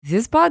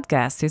This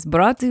podcast is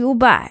brought to you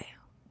by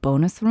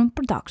Bonus Room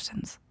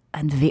Productions,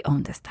 and we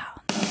own this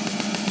town.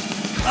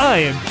 I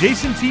am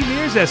Jason T.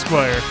 Mears,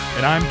 Esquire.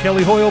 And I'm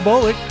Kelly Hoyle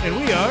Bullock. And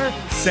we are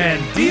San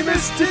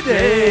Dimas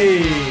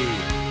Today.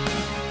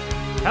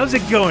 How's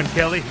it going,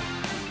 Kelly?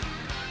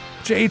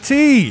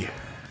 JT,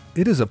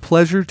 it is a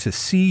pleasure to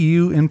see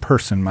you in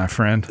person, my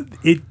friend.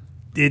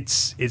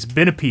 It's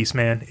been a piece,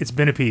 man. It's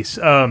been a piece.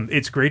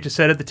 It's great to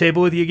sit at the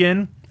table with you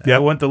again. Yep. I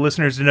want the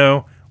listeners to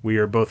know we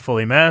are both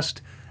fully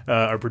masked.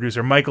 Our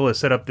producer, Michael, has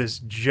set up this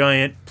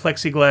giant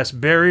plexiglass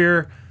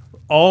barrier.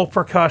 All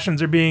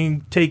precautions are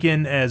being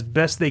taken as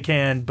best they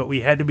can, but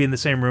we had to be in the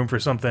same room for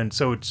something.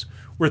 So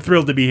we're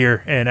thrilled to be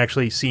here and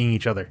actually seeing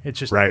each other. It's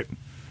just, right.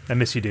 I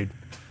miss you, dude.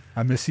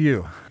 I miss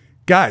you.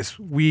 Guys,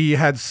 we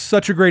had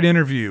such a great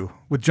interview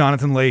with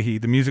Jonathan Leahy,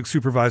 the music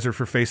supervisor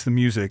for Face the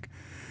Music,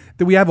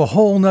 that we have a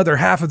whole nother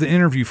half of the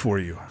interview for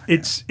you.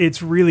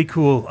 It's really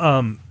cool.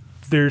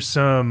 There's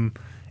some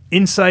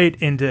insight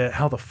into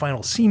how the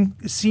final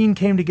scene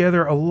came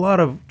together. A lot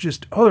of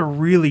just other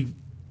really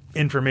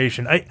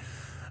information.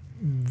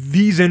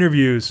 These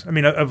interviews, I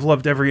mean, I've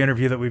loved every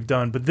interview that we've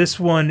done, but this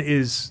one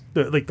is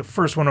the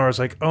first one where I was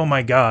like, oh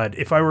my God,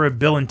 if I were a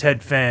Bill and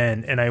Ted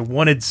fan and I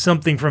wanted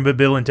something from a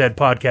Bill and Ted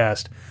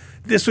podcast,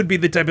 this would be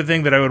the type of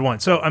thing that I would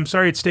want. So I'm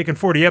sorry it's taken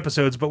 40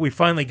 episodes, but we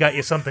finally got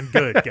you something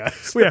good,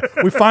 guys. Yeah,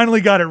 we finally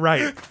got it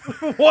right.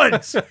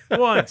 Once.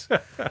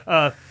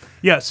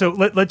 So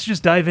let's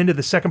just dive into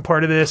the second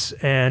part of this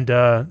and,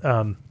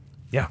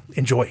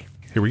 enjoy.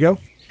 Here we go.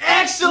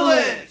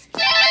 Excellent!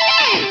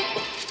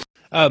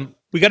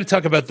 We got to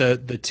talk about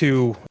the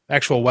two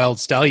actual Wild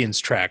Stallions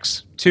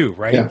tracks too,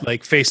 right? Yeah.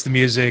 Like Face the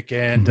Music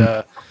and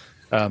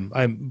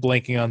I'm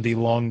blanking on the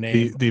long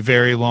name. The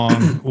very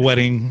long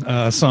wedding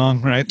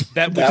song, right?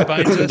 That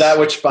binds us. That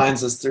which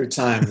binds us through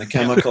time, the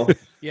chemical,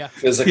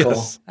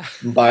 physical,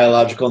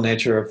 biological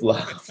nature of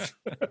love.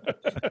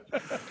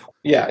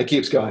 Yeah, it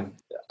keeps going.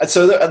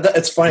 So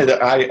it's funny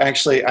that I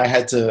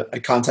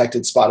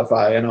contacted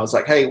Spotify and I was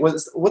like, hey,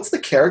 what's the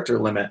character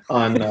limit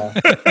on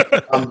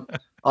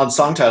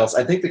song titles?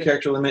 I think the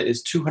character limit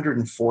is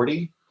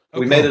 240. Okay.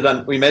 We made it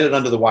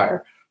under the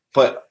wire.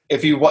 But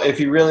if you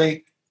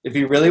really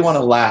want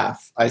to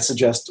laugh, I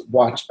suggest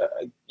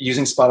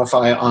using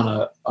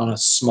Spotify on a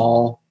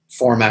small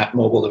format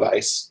mobile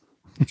device,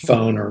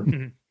 phone or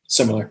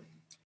similar,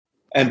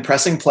 and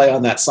pressing play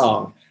on that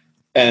song,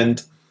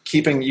 and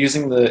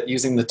using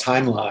the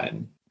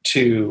timeline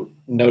to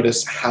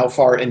notice how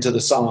far into the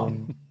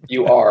song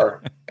you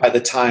are by the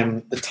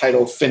time the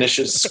title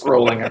finishes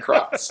scrolling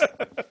across.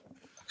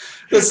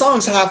 The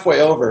song's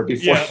halfway over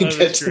before you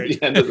get to the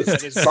end of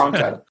the song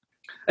title.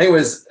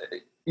 Anyways,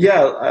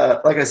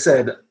 like I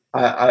said,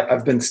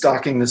 I've been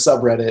stalking the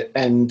subreddit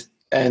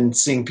and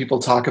seeing people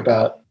talk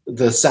about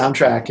the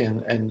soundtrack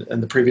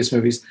and the previous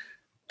movies.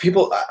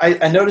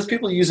 I noticed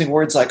people using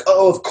words like,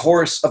 "Oh, of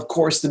course,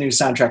 the new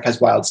soundtrack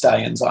has Wild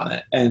Stallions on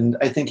it," and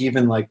I think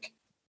even like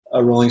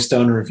a Rolling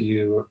Stone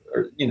review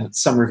or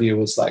some review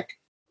was like,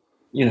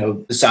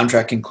 the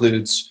soundtrack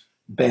includes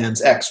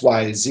bands X,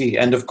 Y, Z,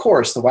 and of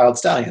course the Wild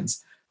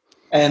Stallions.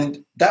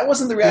 And that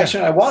wasn't the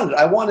reaction I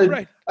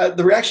wanted.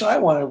 The reaction I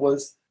wanted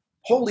was,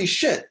 holy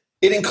shit,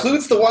 it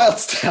includes the Wild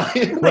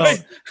Stallions.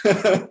 Right.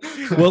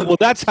 well,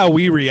 that's how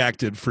we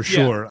reacted for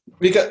sure.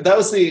 Because that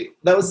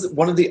was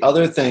one of the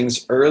other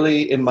things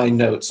early in my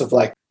notes of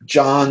like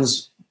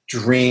John's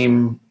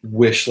dream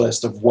wish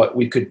list of what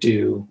we could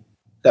do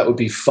that would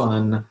be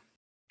fun,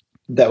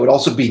 that would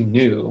also be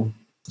new.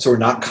 So we're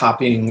not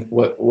copying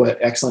what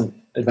Excellent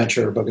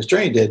Adventure or Bogus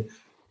Journey did.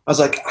 I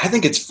was like, I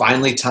think it's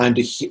finally time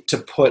to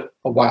put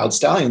a Wild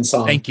Stallion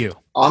song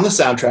on the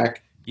soundtrack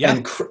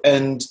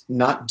and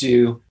not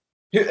do...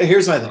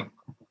 Here's my thing.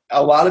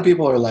 A lot of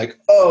people are like,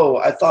 oh,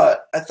 I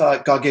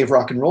thought God Gave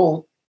Rock and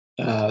Roll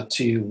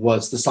to You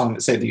was the song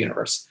that saved the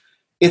universe.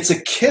 It's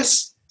a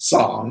Kiss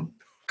song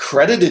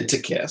credited to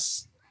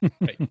Kiss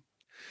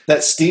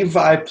that Steve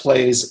Vai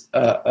plays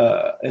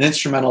an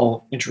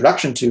instrumental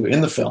introduction to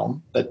in the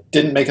film that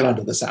didn't make it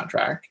onto the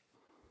soundtrack.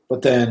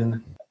 But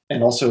then...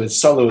 and also his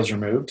solo is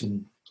removed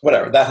and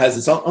whatever. That has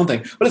its own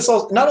thing. But it's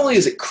also, not only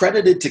is it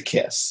credited to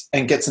Kiss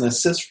and gets an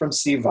assist from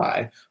Steve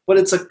Vai, but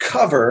it's a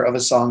cover of a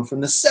song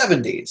from the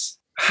 70s.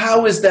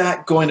 How is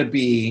that going to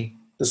be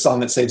the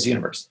song that saves the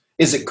universe?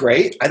 Is it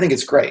great? I think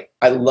it's great.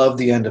 I love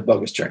the end of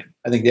Bogus Journey.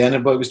 I think the end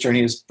of Bogus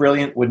Journey is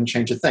brilliant, wouldn't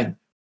change a thing.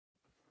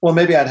 Well,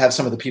 maybe I'd have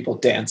some of the people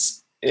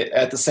dance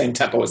at the same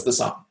tempo as the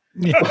song.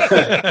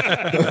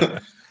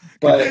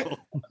 But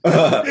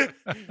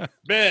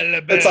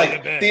it's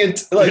like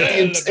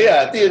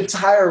the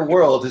entire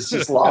world has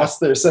just lost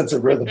their sense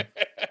of rhythm.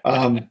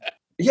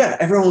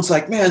 Everyone's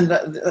like, man,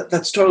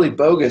 that's totally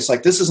bogus.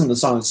 Like, this isn't the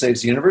song that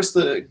saves the universe.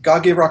 The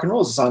God Gave Rock and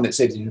Roll is the song that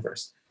saves the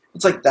universe.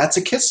 It's like, that's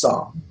a Kiss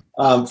song.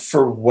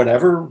 For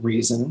whatever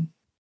reason,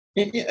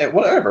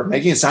 whatever,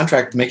 making a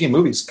soundtrack, making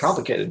movies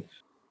complicated.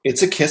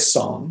 It's a Kiss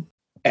song,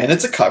 and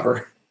it's a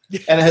cover,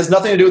 and it has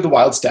nothing to do with the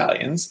Wild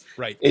Stallions.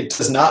 Right. It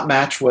does not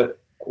match what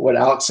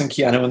Alex and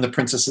Keanu and the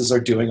Princesses are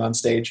doing on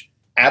stage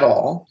at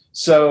all.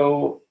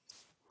 So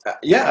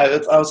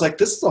I was like,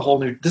 this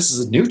is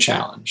a new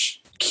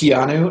challenge.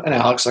 Keanu and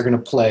Alex are going to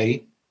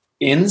play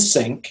in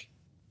sync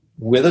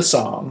with a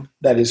song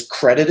that is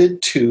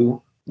credited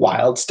to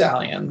Wild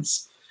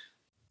Stallions.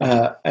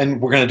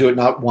 And we're going to do it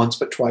not once,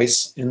 but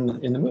twice in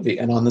the movie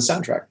and on the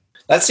soundtrack.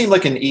 That seemed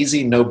like an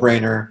easy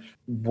no-brainer.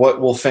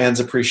 What will fans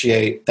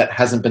appreciate that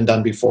hasn't been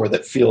done before,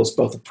 that feels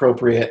both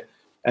appropriate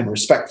and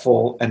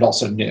respectful and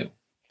also new?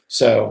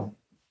 So,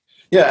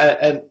 yeah,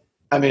 and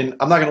I mean,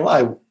 I'm not going to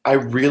lie. I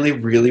really,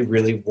 really,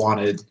 really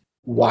wanted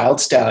Wild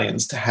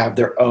Stallions to have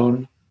their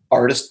own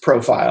artist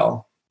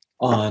profile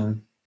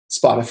on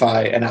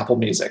Spotify and Apple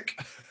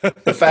Music.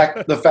 The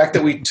fact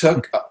that we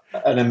took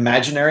an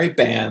imaginary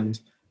band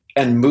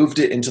and moved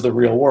it into the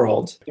real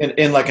world in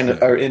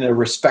a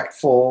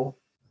respectful,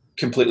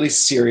 completely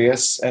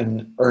serious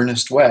and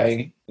earnest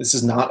way. This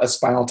is not a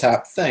Spinal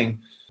Tap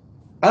thing.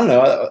 I don't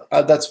know.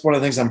 That's one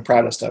of the things I'm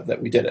proudest of,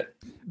 that we did it.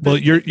 Well,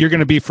 you're going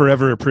to be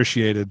forever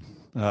appreciated.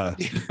 I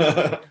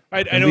know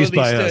at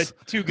least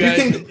 2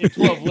 guys and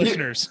 12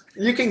 listeners.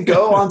 You can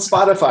go on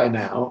Spotify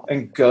now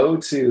and go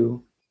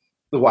to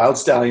the Wild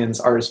Stallions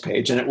artist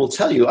page, and it will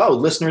tell you,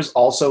 listeners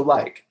also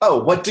like.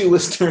 What do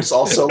listeners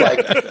also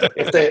like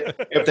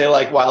if they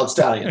like Wild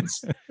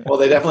Stallions? Well,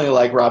 they definitely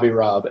like Robbie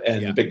Robb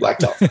and Big Black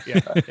Dog.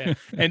 Yeah.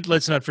 And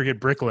let's not forget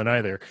Bricklin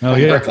either.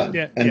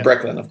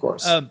 Bricklin, of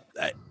course.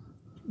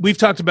 We've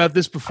talked about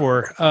this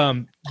before.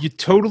 You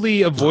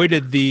totally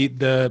avoided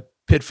the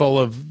pitfall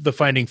of the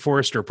Finding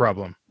Forrester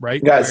problem,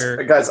 right? Guys,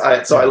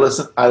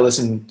 I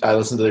listen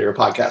to your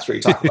podcast where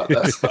you talk about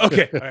this.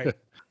 Okay, all right.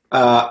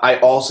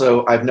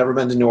 I've never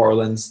been to New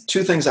Orleans.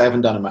 2 things I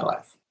haven't done in my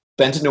life: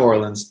 been to New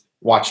Orleans,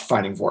 watched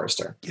Finding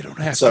Forrester. You don't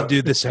have to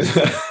do this.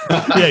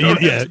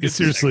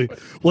 Seriously.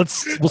 We'll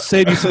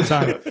save you some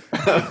time.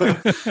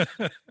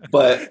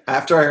 But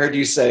after I heard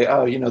you say,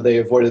 they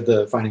avoided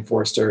the Finding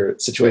Forrester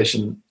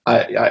situation,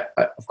 I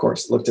of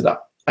course looked it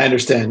up. I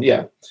understand.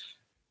 Yeah.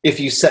 If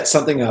you set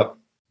something up,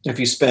 if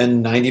you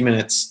spend 90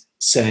 minutes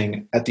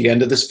saying at the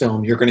end of this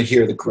film, you're going to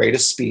hear the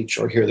greatest speech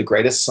or hear the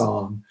greatest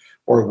song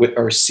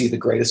or see the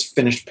greatest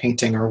finished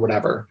painting or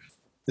whatever,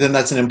 then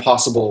that's an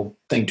impossible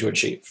thing to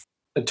achieve.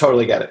 I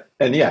totally get it.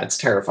 And yeah, it's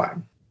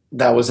terrifying.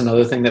 That was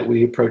another thing that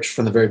we approached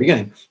from the very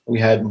beginning. We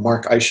had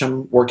Mark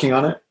Isham working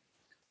on it.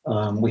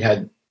 We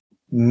had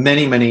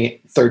many,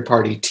 many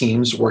third-party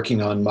teams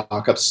working on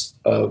mock-ups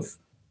of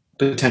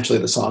potentially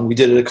the song. We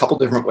did it a couple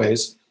different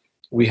ways.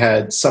 We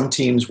had some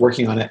teams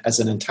working on it as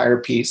an entire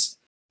piece.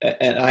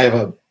 And I have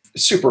a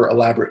super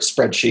elaborate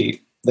spreadsheet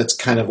that's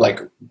kind of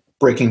like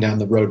breaking down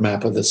the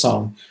roadmap of the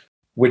song,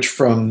 which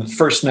from the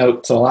first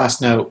note to the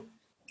last note,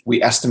 we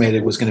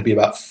estimated was going to be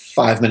about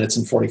 5 minutes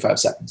and 45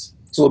 seconds.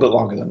 It's a little bit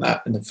longer than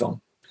that in the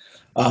film.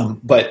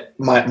 But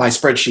my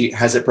spreadsheet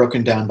has it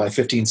broken down by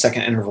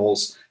 15-second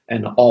intervals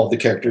and all the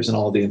characters and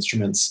all the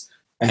instruments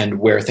and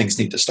where things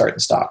need to start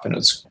and stop. And it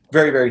was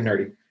very, very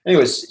nerdy.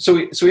 Anyways,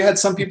 so we had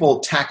some people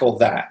tackle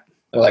that.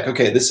 They're like,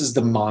 okay, this is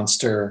the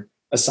monster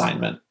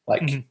assignment.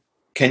 Like,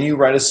 can you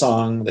write a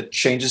song that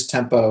changes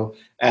tempo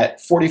at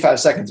 45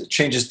 seconds? It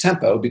changes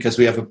tempo because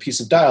we have a piece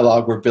of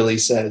dialogue where Billy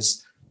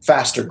says,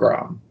 faster,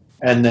 Grom.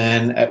 And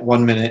then at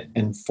 1 minute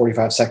and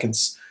 45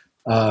 seconds,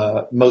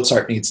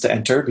 Mozart needs to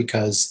enter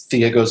because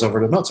Thea goes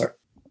over to Mozart.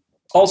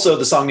 Also,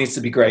 the song needs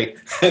to be great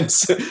and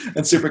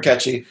super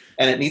catchy.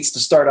 And it needs to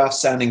start off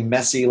sounding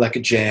messy like a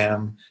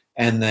jam.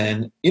 And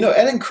then,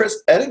 Ed and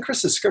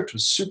Chris's script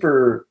was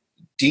super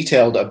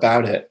detailed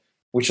about it,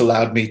 which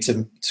allowed me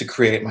to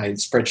create my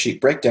spreadsheet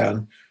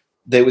breakdown.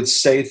 They would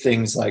say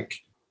things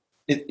like,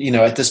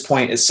 at this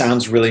point, it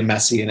sounds really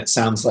messy and it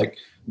sounds like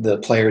the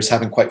players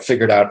haven't quite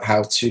figured out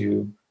how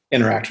to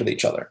interact with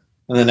each other.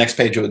 And the next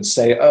page it would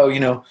say,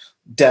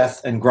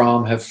 Death and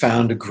Grom have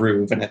found a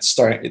groove and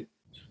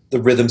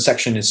the rhythm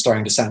section is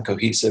starting to sound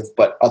cohesive,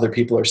 but other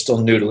people are still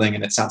noodling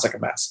and it sounds like a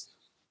mess.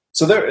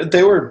 So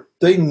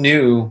they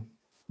knew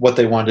what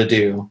they wanted to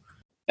do.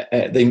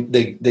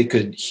 They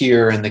could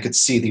hear and they could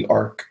see the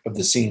arc of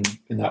the scene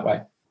in that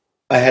way.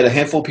 I had a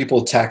handful of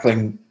people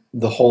tackling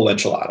the whole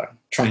enchilada,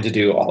 trying to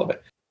do all of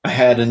it. I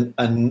had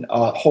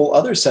a whole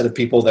other set of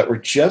people that were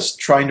just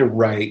trying to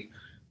write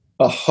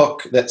a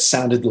hook that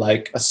sounded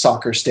like a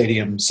soccer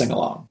stadium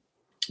sing-along.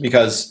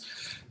 Because,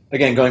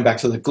 again, going back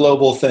to the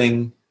global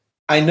thing,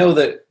 I know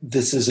that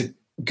this is a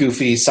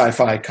goofy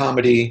sci-fi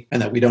comedy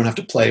and that we don't have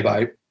to play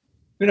by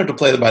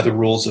the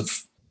rules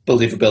of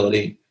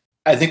believability.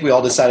 I think we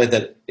all decided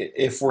that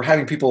if we're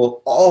having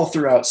people all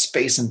throughout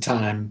space and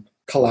time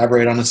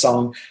collaborate on a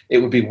song, it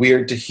would be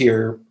weird to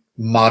hear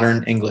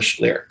modern English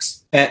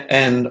lyrics.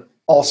 And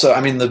also,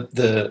 I mean,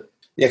 the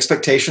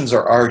expectations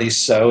are already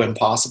so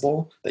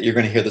impossible that you're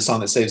going to hear the song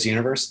that saves the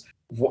universe.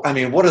 I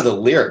mean, what are the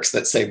lyrics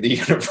that save the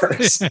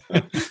universe?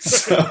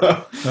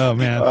 Oh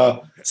man!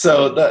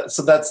 So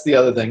that's the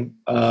other thing.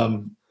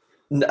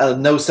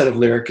 No set of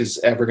lyric is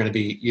ever going to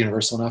be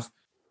universal enough.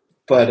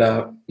 But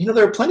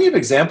there are plenty of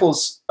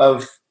examples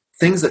of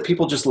things that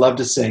people just love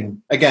to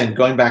sing. Again,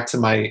 going back to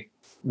my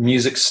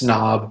music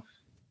snob,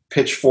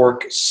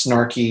 pitchfork,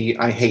 snarky,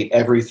 I hate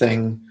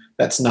everything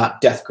that's not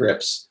Death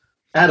Grips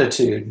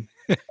attitude.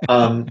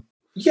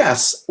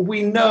 Yes,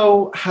 we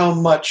know how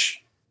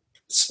much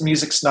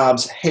music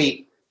snobs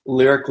hate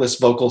lyricless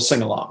vocal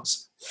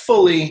sing-alongs.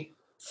 Fully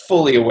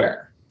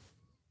aware.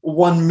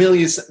 1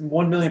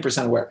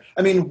 million% aware.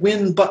 I mean,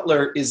 Win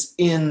Butler is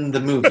in the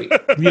movie.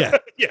 Yeah.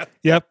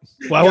 Yep.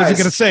 Well, I wasn't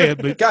going to say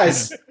it, but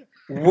guys,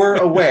 we're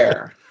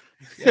aware.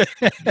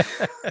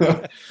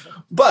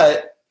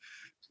 But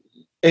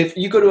if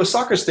you go to a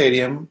soccer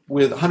stadium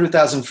with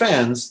 100,000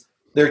 fans,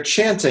 they're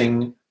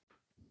chanting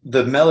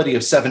the melody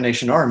of Seven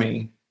Nation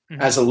Army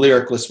as a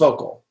lyricless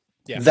vocal.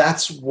 Yeah.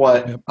 That's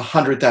what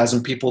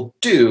 100,000 people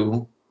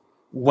do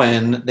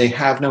when they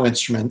have no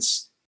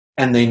instruments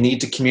and they need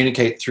to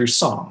communicate through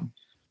song.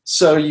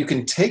 So you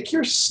can take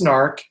your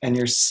snark and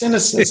your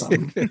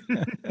cynicism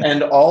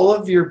and all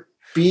of your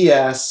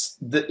BS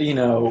that, you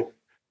know,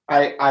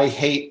 I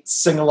hate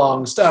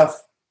sing-along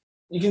stuff.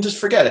 You can just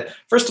forget it.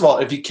 First of all,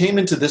 if you came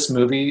into this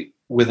movie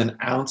with an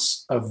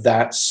ounce of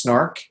that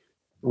snark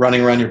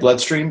running around your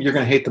bloodstream, you're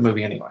going to hate the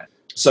movie anyway.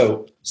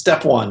 So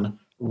step one,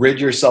 rid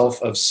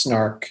yourself of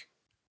snark,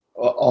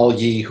 all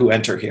ye who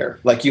enter here.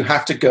 Like, you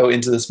have to go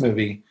into this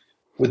movie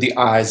with the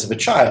eyes of a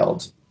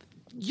child.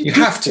 You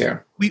have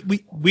to.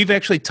 We've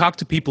actually talked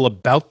to people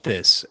about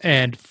this,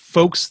 and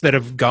folks that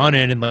have gone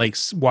in and like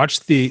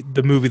watched the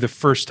movie the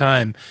first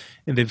time,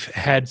 and they've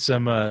had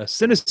some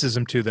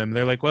cynicism to them.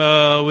 They're like,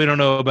 well, we don't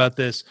know about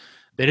this.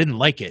 They didn't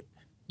like it.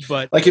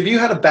 But like, if you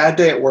had a bad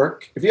day at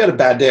work,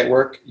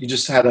 you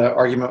just had an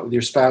argument with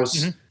your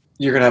spouse,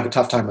 you're going to have a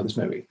tough time with this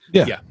movie.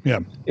 Yeah.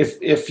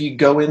 If you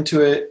go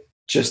into it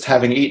just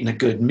having eaten a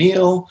good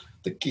meal,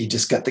 you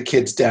just got the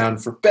kids down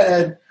for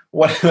bed,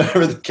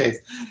 whatever the case.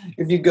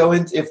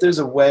 If there's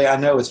a way, I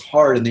know it's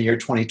hard in the year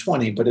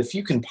 2020, but if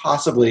you can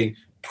possibly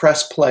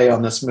press play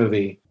on this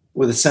movie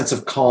with a sense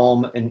of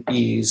calm and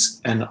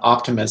ease and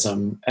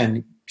optimism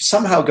and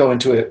somehow go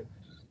into it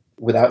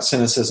without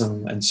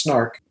cynicism and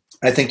snark,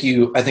 I think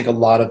a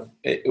lot of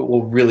it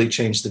will really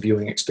change the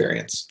viewing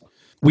experience.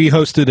 We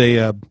hosted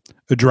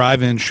a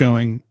drive-in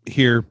showing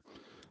here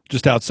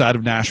just outside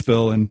of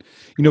Nashville. And,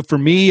 you know, for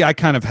me, I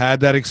kind of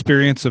had that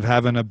experience of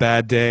having a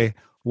bad day,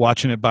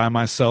 watching it by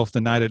myself the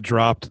night it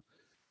dropped.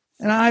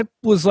 And I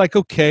was like,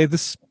 okay,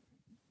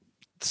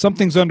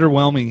 something's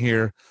underwhelming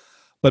here.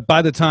 But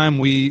by the time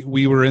we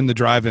were in the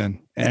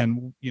drive-in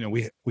and, you know,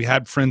 we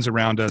had friends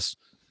around us,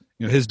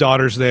 you know, his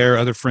daughter's there,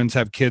 other friends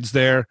have kids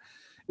there.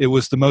 It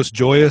was the most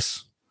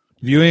joyous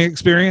viewing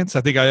experience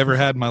I think I ever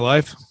had in my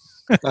life.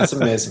 That's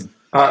amazing.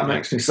 It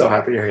makes me so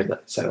happy to hear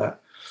that. Say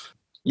that.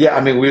 Yeah,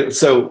 I mean,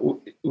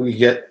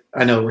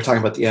 I know we're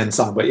talking about the end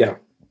song, but yeah,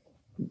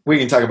 we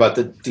can talk about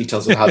the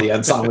details of how the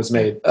end song was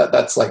made.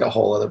 That's like a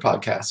whole other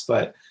podcast.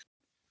 But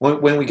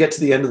when we get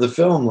to the end of the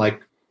film,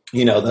 like,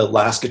 you know, the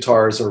last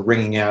guitars are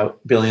ringing out,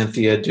 Billy and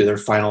Thea do their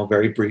final,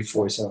 very brief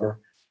voiceover.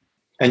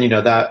 And, you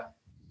know, that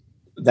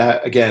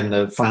again,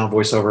 the final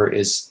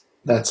voiceover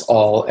that's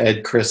all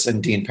Ed, Chris,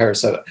 and Dean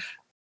Parisot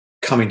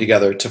coming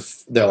together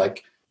they're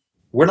like,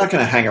 we're not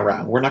going to hang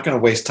around. We're not going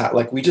to waste time.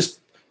 Like, we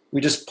just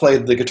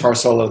played the guitar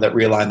solo that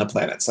realigned the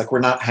planets. Like, we're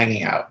not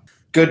hanging out.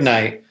 Good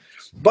night.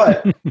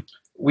 But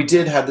we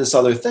did have this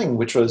other thing,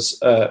 which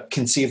was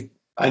conceived.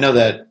 I know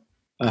that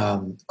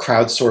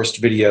crowdsourced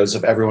videos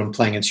of everyone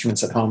playing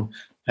instruments at home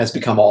has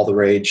become all the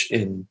rage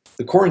in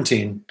the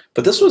quarantine.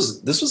 But this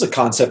was a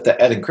concept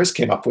that Ed and Chris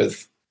came up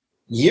with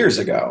years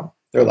ago.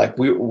 They're like,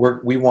 we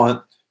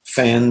want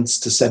fans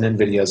to send in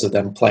videos of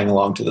them playing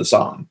along to the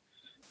song.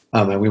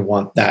 And we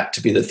want that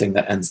to be the thing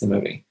that ends the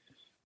movie.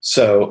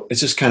 So it's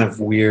just kind of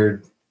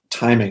weird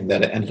timing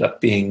that it ended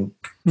up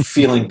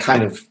feeling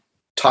kind of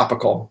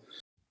topical.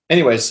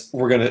 Anyways,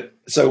 we're gonna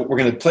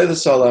play the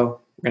solo.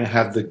 We're gonna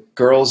have the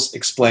girls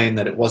explain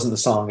that it wasn't the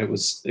song; it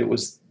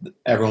was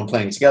everyone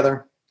playing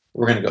together.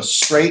 We're gonna go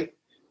straight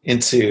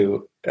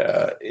into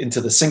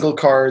the single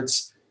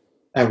cards,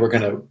 and we're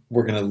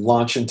gonna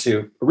launch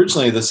into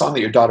originally the song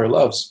that your daughter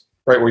loves,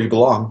 "Right Where You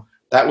Belong."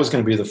 That was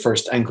going to be the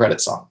first end credit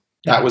song.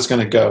 That was going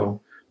to go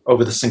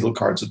over the single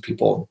cards with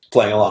people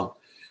playing along.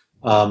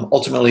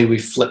 Ultimately, we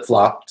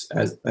flip-flopped,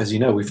 as you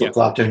know,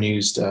 and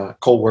used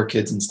Cold War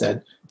Kids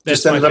instead.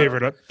 That's my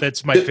favorite.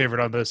 That's my favorite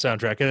on the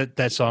soundtrack.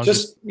 That song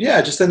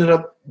just ended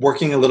up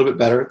working a little bit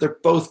better. They're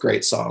both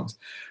great songs,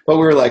 but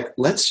we were like,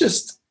 let's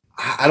just.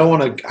 I don't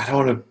want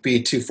to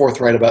be too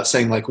forthright about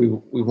saying like we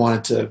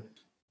wanted to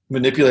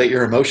manipulate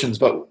your emotions,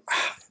 but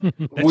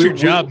that's your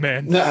job,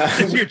 man.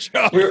 That's your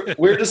job.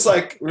 We're just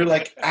like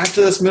after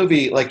this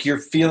movie, like you're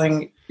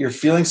feeling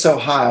so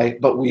high,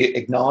 but we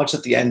acknowledge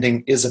that the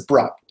ending is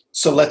abrupt.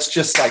 So let's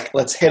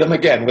hit them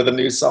again with a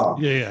new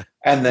song. Yeah.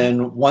 And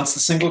then once the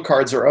single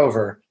cards are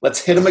over, let's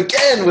hit them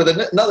again with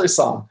another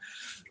song.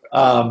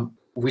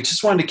 We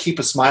just wanted to keep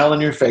a smile on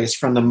your face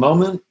from the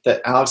moment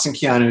that Alex and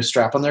Keanu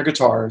strap on their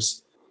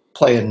guitars,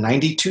 play a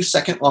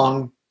 92-second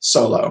long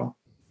solo.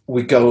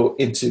 We go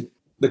into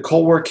the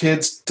Cold War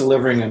Kids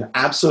delivering one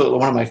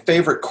of my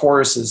favorite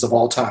choruses of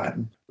all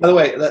time. By the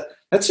way,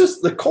 that's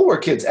just the Cold War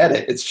Kids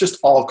edit. It's just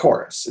all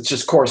chorus. It's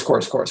just chorus,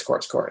 chorus, chorus,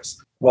 chorus,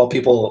 chorus, while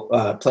people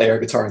play air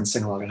guitar and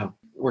sing along at home.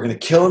 we're going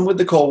to kill him with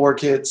the Cold War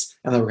kids,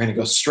 and then we're going to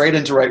go straight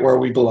into Right Where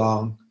We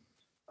Belong.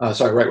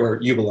 Right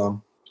Where You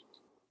Belong.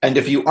 And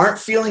if you aren't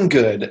feeling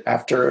good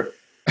after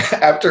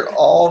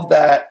all of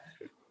that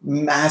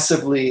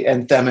massively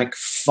anthemic,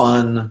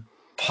 fun,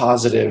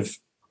 positive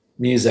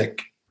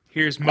music,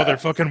 here's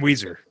motherfucking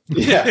Weezer.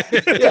 Yeah.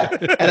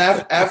 And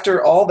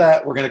after all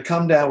that, we're going to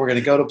come down. We're going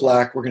to go to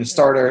black. We're going to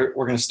start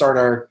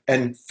our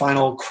and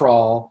final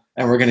crawl,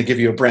 and we're going to give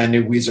you a brand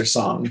new Weezer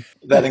song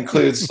that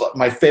includes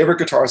my favorite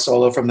guitar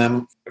solo from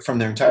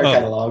their entire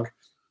catalog,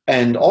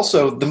 and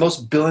also the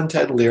most Bill and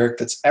Ted lyric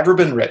that's ever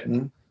been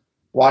written.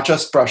 Watch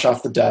us brush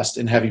off the dust.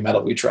 In heavy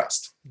metal we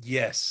trust.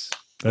 Yes.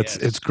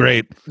 It's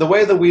great. The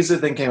way the Weezer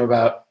thing came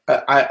about,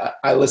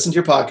 I listened to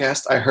your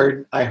podcast.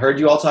 I heard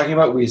you all talking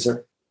about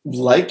Weezer.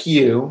 Like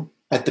you,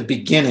 at the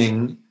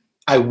beginning,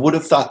 I would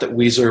have thought that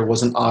Weezer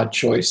was an odd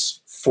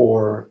choice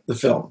for the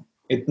film.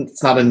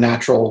 It's not a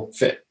natural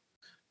fit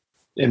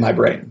in my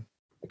brain.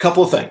 A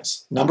couple of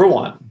things. Number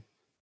one,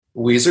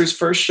 Weezer's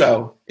first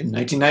show in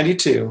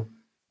 1992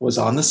 was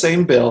on the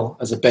same bill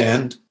as a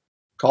band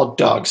called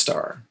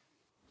Dogstar.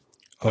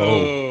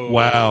 Oh,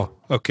 wow.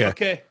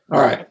 Okay.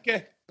 All right.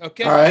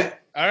 Okay. All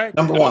right.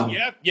 Number one.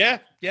 Yeah.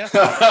 Yeah.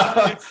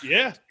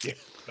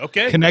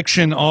 Okay.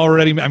 Connection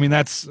already. I mean,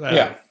 that's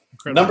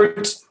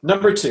incredible.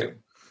 Number two.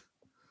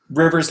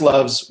 Rivers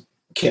loves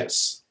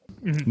Kiss.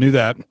 Knew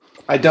that.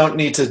 I don't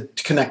need to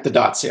connect the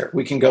dots here.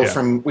 We can go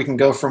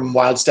from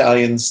Wild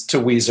Stallions to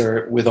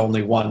Weezer with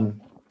only one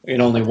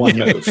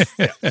move.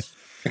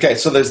 Okay,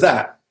 so there's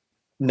that.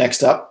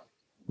 Next up,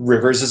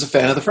 Rivers is a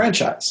fan of the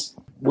franchise,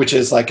 which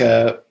is like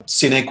a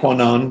sine qua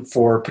non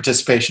for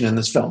participation in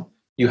this film.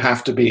 You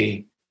have to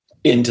be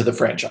into the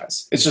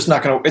franchise. It's just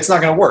not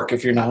gonna work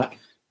if you're not,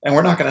 and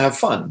we're not gonna have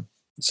fun.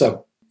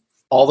 So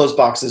all those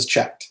boxes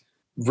checked.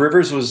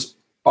 Rivers was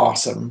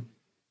awesome.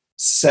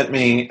 Sent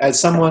me, as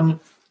someone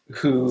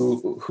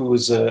who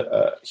was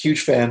a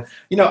huge fan,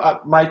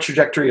 my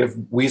trajectory of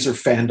Weezer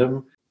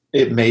fandom,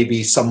 it may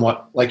be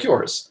somewhat like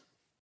yours.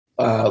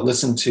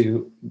 Listened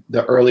to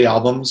the early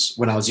albums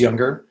when I was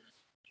younger,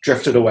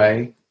 drifted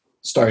away,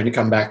 starting to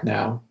come back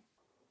now.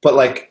 But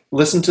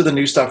listen to the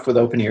new stuff with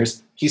open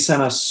ears. He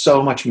sent us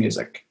so much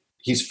music.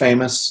 He's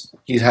famous.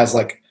 He has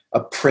like a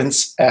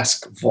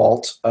Prince-esque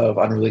vault of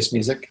unreleased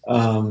music.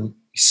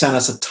 He sent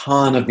us a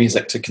ton of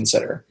music to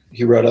consider.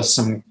 He wrote us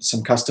some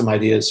custom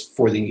ideas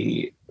for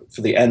the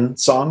end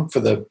song, for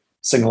the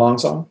sing-along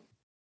song.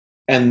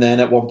 And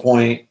then at one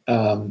point,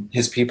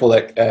 his people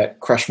at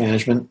Crush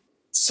Management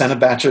sent a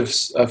batch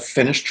of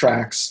finished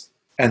tracks,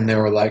 and they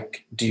were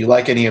like, do you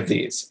like any of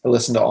these? I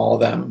listened to all of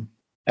them.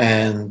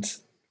 And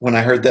when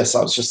I heard this,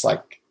 I was just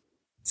like,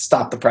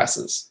 stop the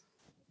presses.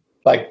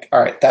 Like, all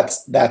right,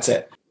 that's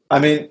it. I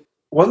mean,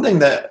 one thing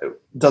that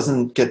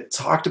doesn't get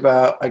talked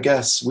about, I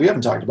guess we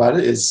haven't talked about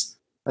it, is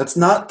that's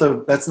not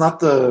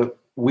the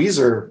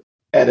Weezer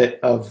edit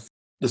of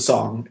the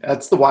song.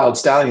 That's the Wild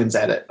Stallions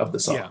edit of the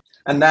song. Yeah.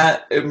 And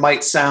that, it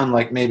might sound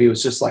like maybe it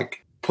was just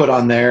like put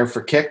on there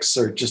for kicks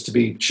or just to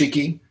be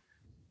cheeky.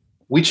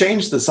 We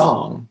changed the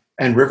song,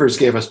 and Rivers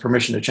gave us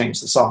permission to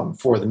change the song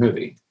for the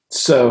movie.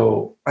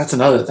 So that's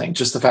another thing.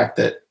 Just the fact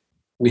that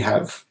we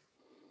have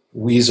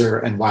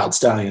Weezer and Wild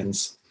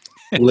Stallions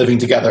living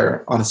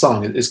together on a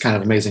song is kind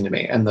of amazing to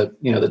me. And the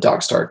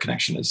Dogstar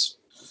connection is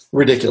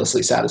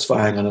ridiculously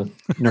satisfying on a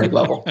nerd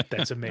level.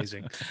 That's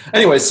amazing.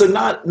 Anyway, so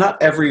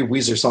not every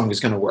Weezer song is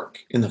going to work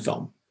in the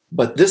film,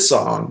 but this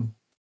song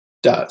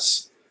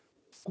does.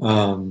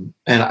 And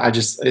I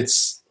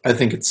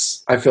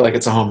feel like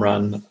it's a home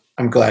run.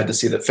 I'm glad to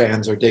see that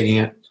fans are digging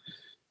it.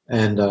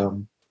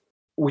 And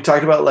we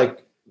talked about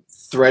like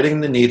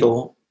threading the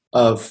needle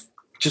of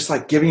just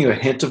like giving you a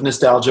hint of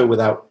nostalgia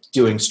without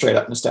doing straight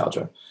up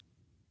nostalgia.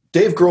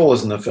 Dave Grohl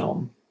is in the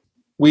film.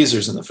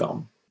 Weezer's in the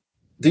film.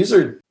 These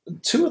are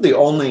two of the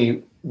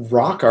only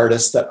rock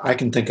artists that I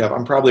can think of.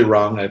 I'm probably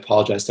wrong. I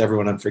apologize to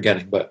everyone I'm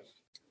forgetting, but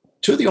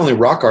two of the only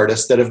rock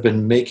artists that have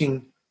been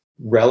making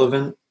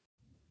relevant,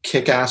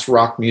 kick-ass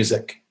rock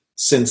music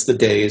since the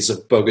days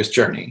of Bogus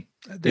Journey.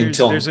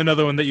 There's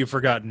another one that you've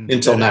forgotten.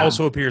 Until now.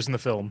 Also appears in the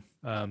film.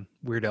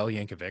 Weird Al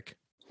Yankovic.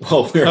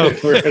 Oh,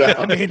 Weird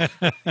Al. I mean,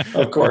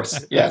 of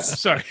course, yes.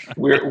 Sorry.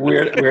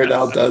 Weird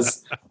Al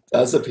does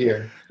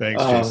appear.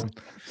 Thanks, Jason.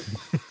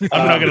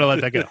 I'm not going to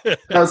let that go.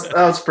 That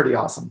was pretty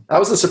awesome. That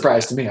was a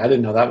surprise to me. I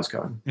didn't know that was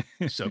coming.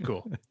 So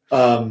cool.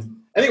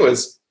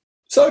 Anyways,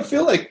 so I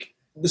feel like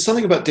there's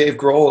something about Dave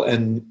Grohl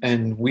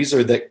and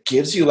Weezer that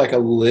gives you like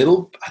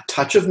a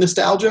touch of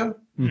nostalgia.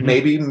 Mm-hmm.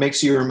 Maybe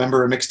makes you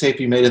remember a mixtape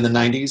you made in the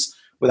 90s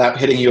without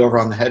hitting you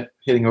over the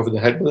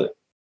head with it.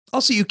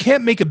 Also, you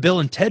can't make a Bill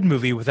and Ted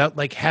movie without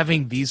like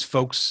having these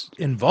folks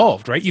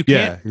involved, right? You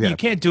can't you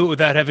can't do it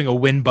without having a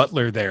Win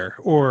Butler there,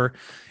 or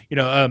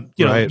right.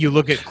 You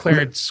look at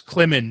Clarence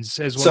Clemens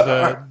as one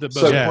of the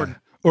most important,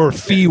 or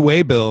Fee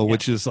Waybill,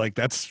 which is like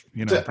that's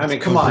I mean,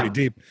 come on, pretty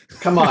deep.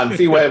 Come on,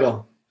 Fee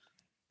Waybill.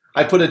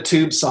 I put a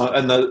Tube song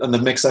on the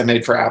mix I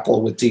made for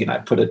Apple with Dean. I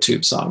put a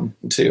Tube song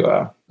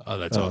to. Oh,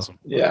 that's awesome.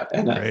 Yeah,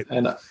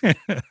 and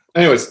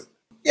anyways,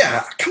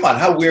 Yeah, come on,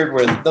 how weird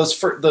were those?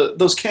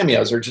 Those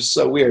cameos are just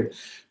so weird,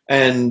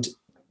 and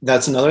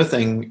that's another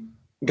thing.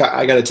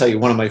 I got to tell you,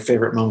 one of my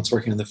favorite moments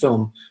working in the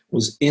film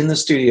was in the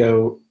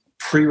studio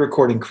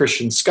pre-recording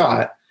Christian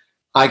Scott.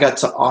 I got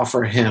to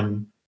offer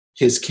him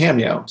his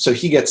cameo, so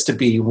he gets to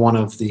be one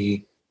of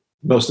the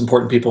most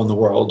important people in the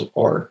world,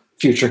 or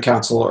future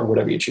counsel, or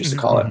whatever you choose to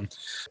call it.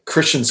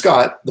 Christian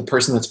Scott, the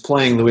person that's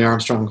playing Louis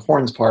Armstrong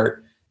Horn's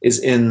part, is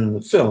in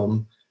the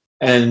film,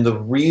 and the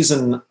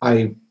reason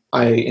I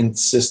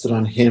insisted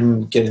on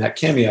him getting that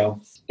cameo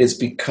is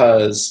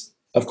because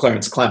of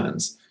Clarence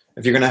Clemens.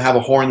 If you're going to have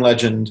a horn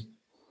legend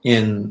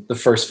in the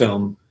first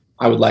film,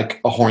 I would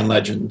like a horn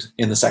legend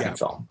in the second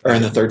film, or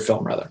in the third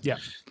film rather. Yeah.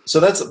 So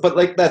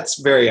that's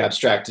very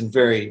abstract and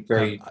very,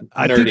 very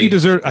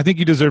nerdy. I think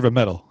you deserve a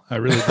medal. I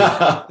really do.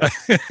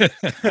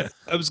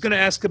 I was going to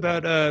ask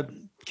about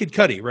Kid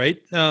Cudi,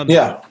 right?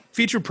 Yeah.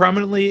 Featured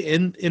prominently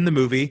in the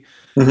movie.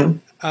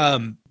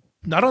 Mm-hmm.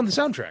 Not on the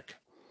soundtrack.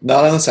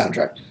 Not on the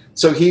soundtrack.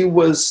 So he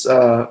was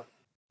the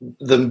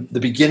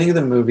beginning of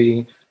the movie.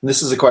 And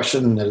this is a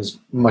question that is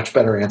much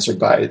better answered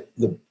by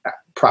the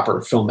proper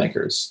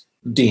filmmakers: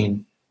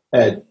 Dean,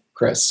 Ed,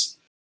 Chris,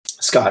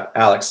 Scott,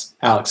 Alex,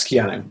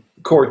 Keanu,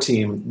 core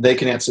team. They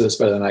can answer this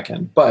better than I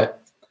can.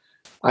 But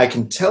I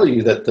can tell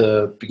you that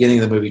the beginning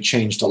of the movie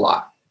changed a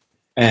lot,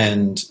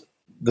 and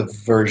the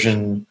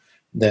version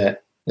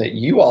that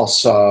you all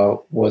saw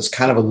was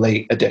kind of a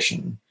late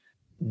addition.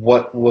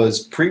 What was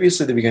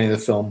previously the beginning of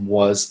the film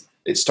was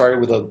it started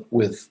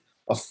with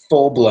a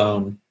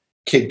full-blown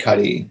Kid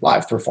Cudi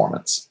live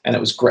performance, and it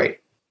was great.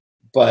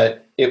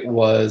 But it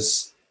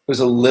was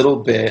a little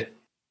bit,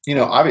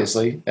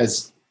 obviously,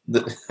 as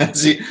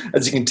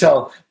you can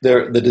tell,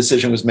 the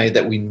decision was made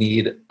that we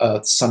need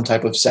some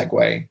type of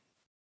segue.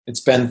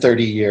 It's been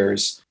 30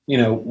 years.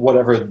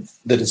 Whatever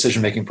the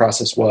decision-making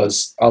process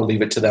was, I'll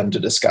leave it to them to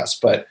discuss.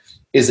 But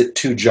is it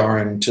too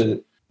jarring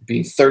to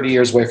be 30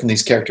 years away from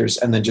these characters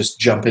and then just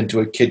jump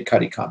into a Kid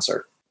Cudi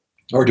concert?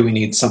 Or do we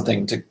need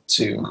something to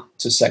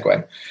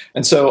segue?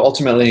 And so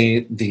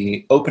ultimately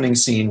the opening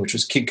scene, which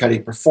was Kid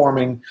Cudi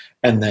performing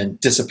and then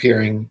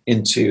disappearing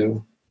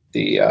into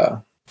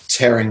the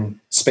tearing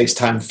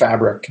space-time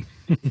fabric,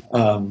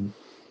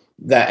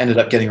 that ended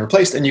up getting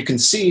replaced. And you can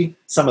see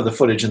some of the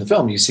footage in the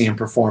film. You see him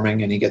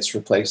performing and he gets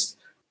replaced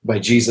by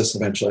Jesus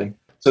eventually.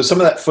 So some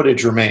of that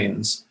footage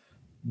remains,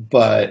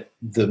 but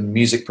the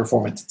music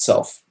performance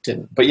itself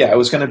didn't. But yeah, it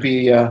was going to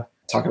be,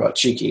 talk about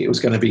cheeky, it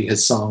was going to be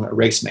his song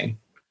Erase Me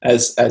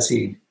as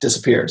he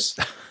disappears.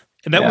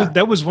 And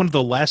that was one of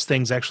the last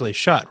things actually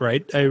shot,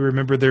 right? I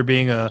remember there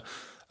being a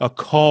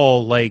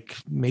call like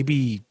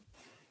maybe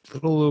a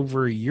little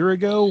over a year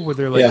ago where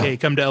they're like, hey,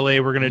 come to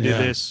LA, we're going to do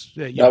this.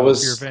 That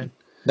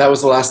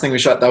was the last thing we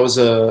shot. That was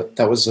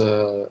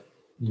a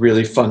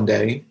really fun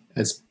day.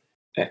 As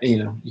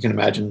you can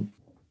imagine,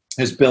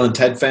 there's Bill and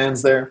Ted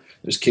fans there.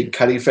 There's Kid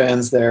Cudi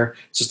fans there.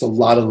 It's just a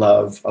lot of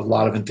love, a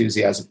lot of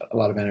enthusiasm, a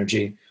lot of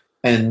energy.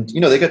 And,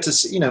 they got to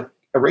see,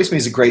 Erase Me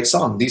is a great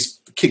song. These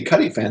Kid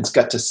Cudi fans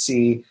got to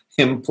see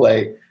him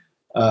play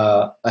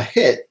a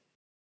hit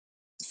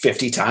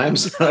 50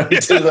 times. He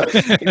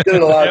did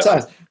it a lot of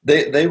times.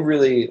 They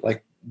really,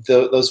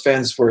 those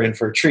fans were in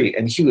for a treat.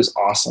 And he was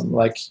awesome.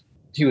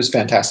 He was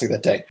fantastic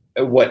that day.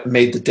 What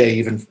made the day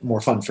even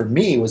more fun for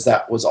me was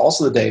that was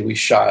also the day we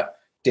shot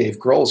Dave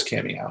Grohl's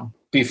cameo.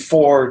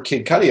 Before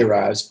Kid Cudi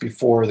arrives,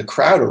 before the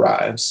crowd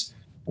arrives,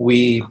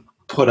 we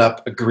put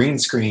up a green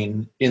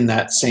screen in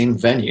that same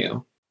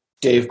venue.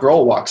 Dave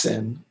Grohl walks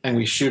in and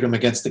we shoot him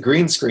against the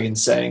green screen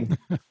saying,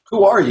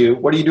 "Who are you?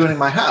 What are you doing in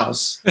my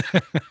house?"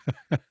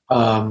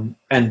 And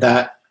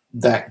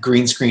that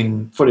green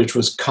screen footage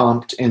was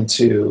comped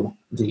into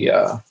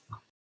the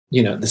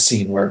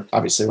scene where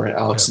Alex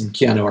and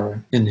Keanu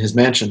are in his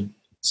mansion.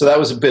 So that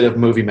was a bit of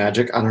movie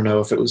magic. I don't know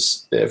if it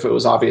was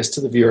obvious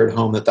to the viewer at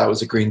home that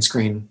was a green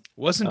screen.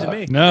 Wasn't to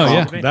me.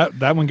 No,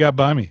 that one got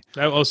by me.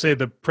 I'll say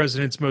the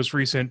president's most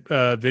recent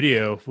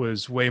video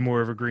was way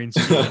more of a green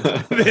screen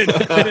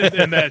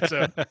than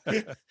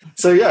that.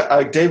 So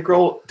yeah, Dave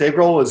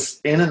Grohl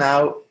was in and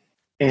out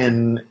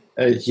in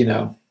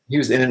he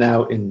was in and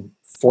out in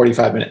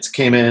 45 minutes.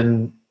 Came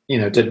in,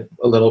 did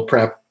a little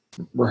prep,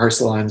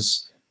 rehearsal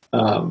lines.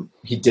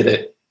 He did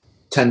it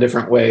 10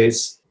 different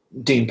ways.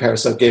 Dean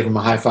Paraso gave him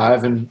a high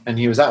five and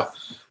he was out.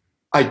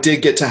 I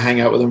did get to hang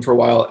out with him for a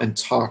while and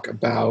talk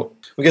about,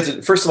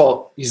 first of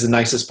all, he's the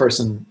nicest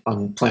person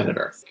on planet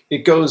Earth. It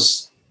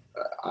goes,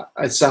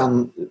 I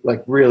sound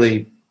like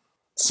really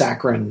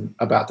saccharine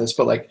about this,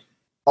 but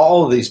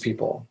all of these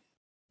people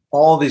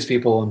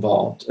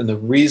involved, and the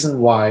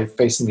reason why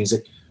Face the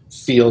Music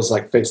feels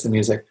like Face the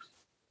Music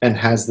and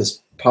has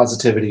this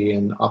positivity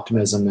and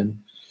optimism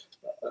and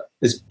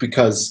is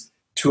because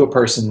to a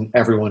person,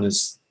 everyone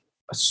is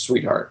a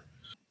sweetheart.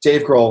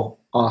 Dave Grohl,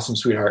 awesome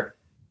sweetheart.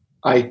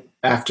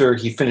 After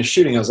he finished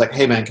shooting, I was like,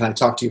 "Hey man, can I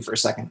talk to you for a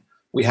second?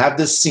 We have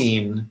this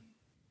scene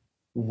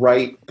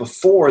right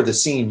before the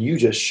scene you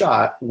just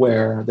shot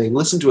where they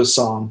listen to a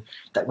song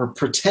that we're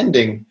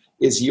pretending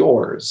is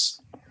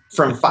yours.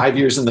 from 5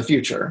 years in the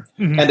future.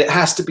 Mm-hmm. And it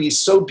has to be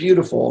so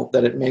beautiful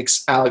that it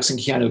makes Alex and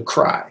Keanu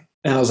cry.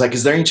 And I was like,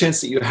 is there any chance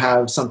that you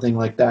have something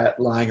like that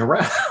lying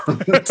around?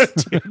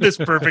 This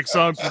perfect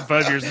song from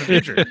 5 years in the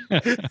future.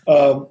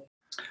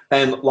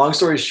 And long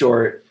story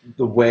short,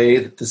 the way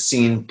that the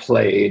scene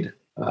played,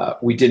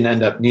 we didn't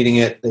end up needing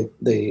it.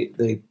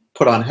 They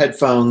put on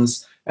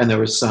headphones, and there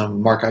was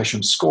some Mark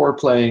Isham score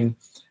playing.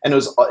 And it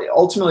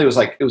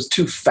was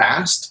too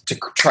fast to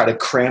try to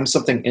cram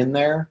something in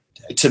there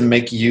to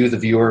make you, the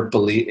viewer,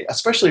 believe,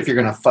 especially if you're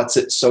going to futz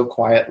it so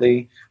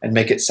quietly and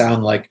make it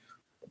sound like,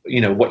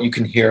 what you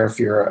can hear if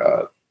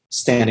you're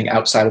standing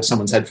outside of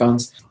someone's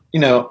headphones.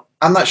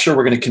 I'm not sure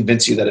we're going to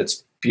convince you that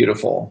it's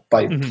beautiful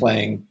by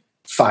playing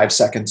 5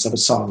 seconds of a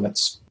song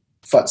that's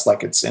futz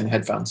like it's in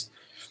headphones.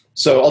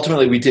 So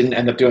ultimately we didn't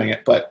end up doing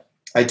it, but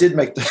I did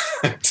make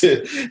I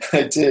did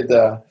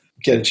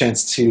get a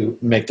chance to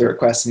make the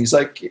request. And he's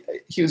like,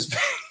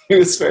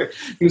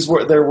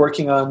 they're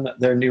working on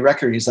their new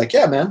record. He's like,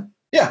 yeah, man.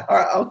 Yeah. All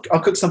right, I'll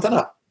cook something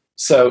up.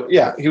 So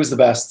yeah, he was the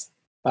best.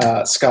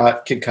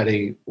 Scott, Kid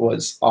Cudi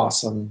was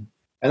awesome.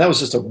 And that was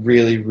just a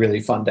really,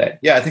 really fun day.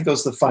 Yeah. I think that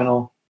was the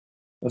final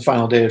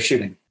day of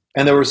shooting.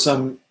 And there were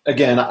some,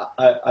 again,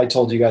 I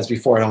told you guys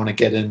before, I don't want to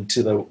get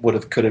into the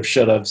would've, could've,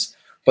 should've's,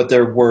 but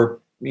there were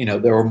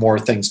more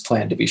things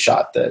planned to be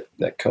shot that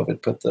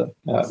COVID put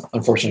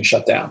unfortunately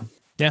shut down.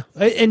 Yeah.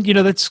 And,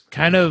 that's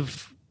kind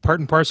of part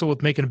and parcel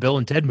with making a Bill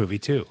and Ted movie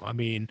too. I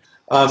mean,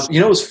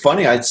 it was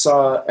funny. I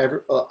saw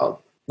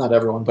not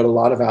everyone, but a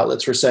lot of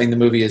outlets were saying the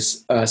movie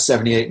is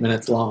 78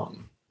 minutes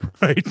long.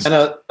 Right. And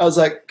I was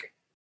like,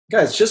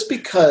 guys, just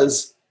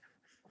because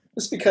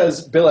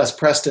Bill S.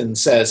 Preston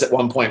says at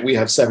one point we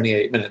have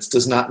 78 minutes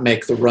does not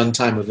make the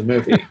runtime of the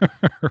movie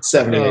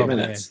 78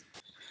 minutes.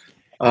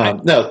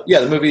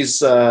 The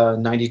movie's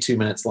 92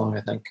 minutes long,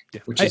 I think,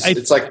 which is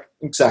it's like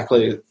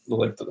exactly the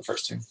length of the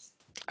first two.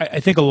 I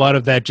think a lot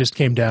of that just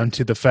came down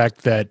to the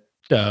fact that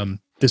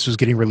this was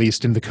getting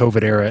released in the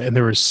COVID era, and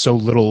there was so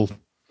little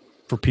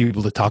for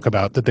people to talk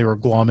about that they were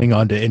glomming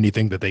onto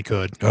anything that they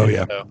could. Oh,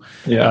 yeah.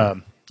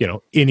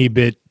 So, any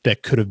bit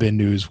that could have been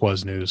news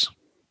was news.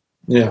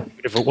 Yeah.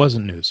 If it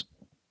wasn't news.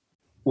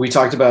 We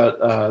talked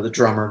about the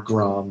drummer,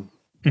 Grom,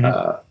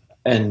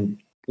 and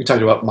we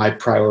talked about my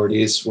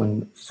priorities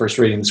when first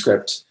reading the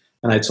script.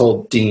 And I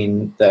told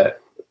Dean that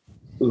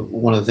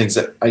one of the things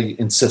that I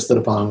insisted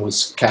upon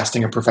was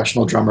casting a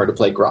professional drummer to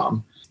play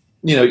Grom.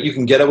 You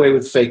can get away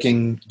with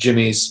faking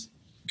Jimmy's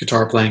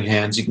guitar playing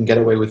hands. You can get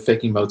away with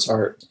faking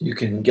Mozart. You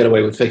can get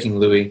away with faking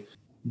Louis.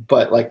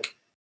 But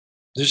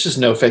there's just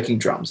no faking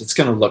drums. It's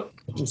going to look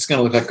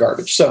like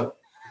garbage. So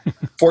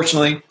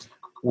fortunately,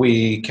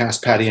 we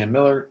cast Patty Ann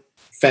Miller,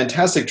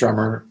 fantastic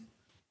drummer.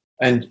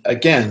 And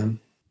again,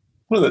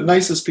 one of the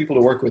nicest people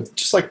to work with,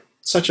 just like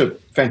such a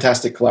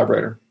fantastic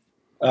collaborator.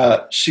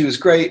 She was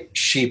great.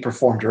 She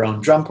performed her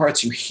own drum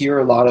parts. You hear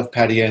a lot of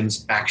Patty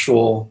Ann's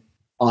actual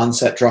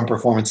on-set drum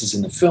performances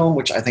in the film,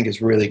 which I think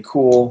is really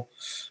cool.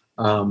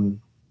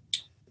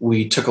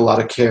 We took a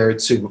lot of care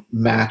to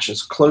match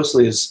as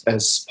closely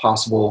as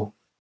possible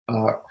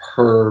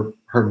her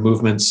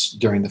movements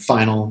during the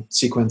final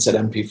sequence at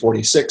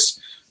MP46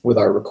 with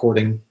our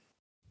recording.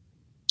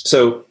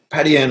 So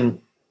Patty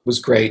Ann was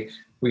great.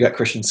 We got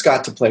Christian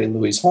Scott to play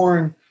Louis'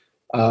 horn.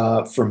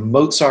 For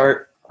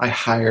Mozart, I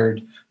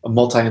hired a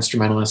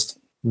multi-instrumentalist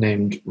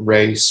named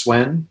Ray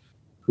Swen,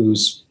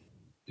 he's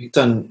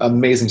done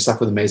amazing stuff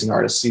with amazing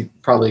artists. He's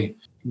probably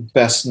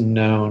best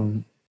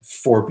known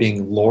for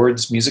being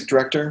Lord's music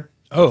director.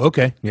 Oh,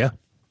 okay. Yeah.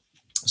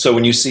 So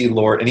when you see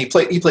Lord, and he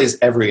plays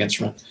every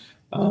instrument.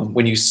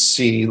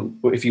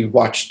 If you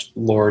watched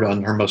Lord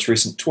on her most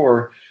recent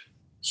tour,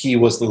 he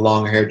was the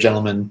long-haired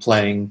gentleman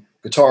playing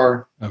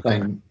guitar,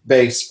 playing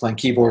bass, playing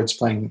keyboards,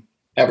 playing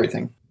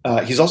everything.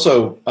 He's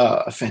also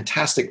a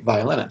fantastic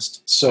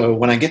violinist. So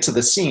when I get to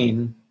the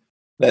scene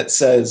that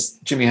says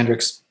Jimi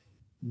Hendrix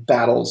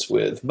battles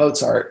with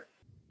Mozart,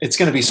 it's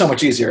going to be so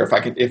much easier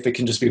if it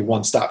can just be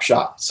one-stop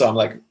shop. So I'm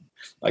like,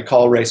 I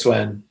call Ray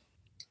Swen.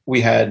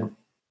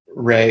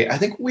 I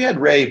think we had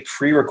Ray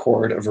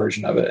pre-record a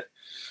version of it.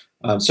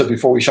 So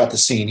before we shot the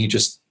scene, he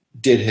just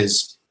did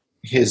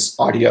his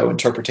audio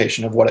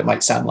interpretation of what it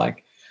might sound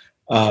like.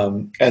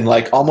 And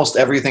like almost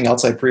everything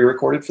else I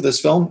pre-recorded for this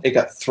film, it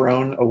got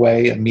thrown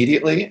away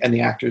immediately, and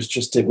the actors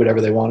just did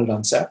whatever they wanted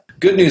on set.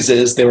 Good news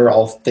is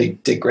they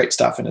did great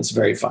stuff, and it's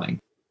very funny.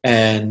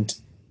 And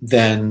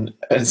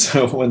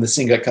so when the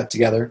scene got cut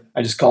together,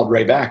 I just called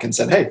Ray back and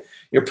said, hey,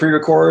 your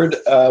pre-record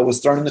was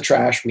thrown in the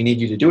trash. We need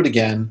you to do it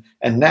again.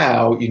 And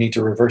now you need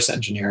to reverse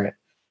engineer it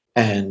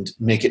and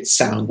make it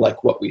sound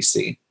like what we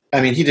see.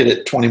 I mean, he did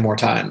it 20 more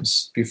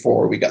times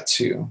before we got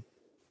to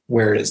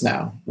where it is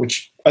now,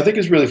 which I think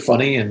is really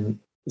funny, and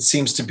it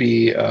seems to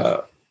be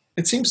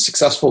it seems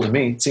successful to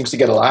me. It seems to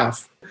get a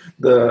laugh.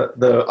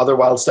 The other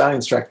Wild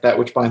Stallions track, That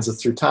Which Binds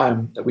Us Through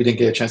Time, that we didn't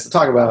get a chance to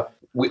talk about,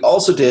 we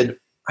also did,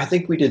 I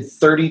think we did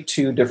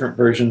 32 different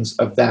versions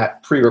of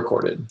that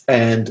pre-recorded,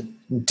 and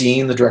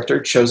Dean, the director,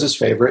 chose his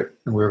favorite,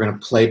 and we were going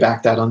to play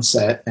back that on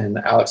set, and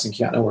Alex and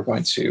Keanu were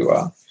going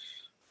to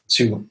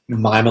to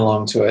mime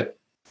along to it.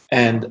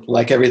 And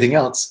like everything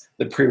else,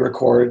 the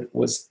pre-record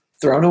was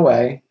thrown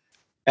away,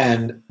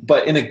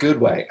 but in a good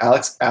way.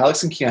 Alex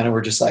and Keanu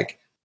were just like,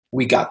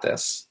 we got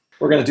this.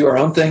 We're going to do our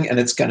own thing, and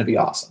it's going to be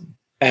awesome.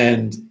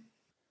 And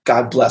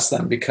God bless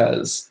them,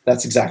 because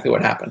that's exactly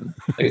what happened.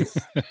 They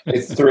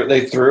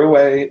threw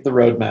away the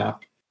roadmap,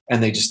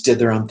 and they just did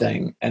their own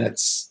thing. And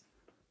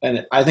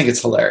I think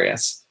it's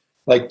hilarious.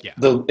 Like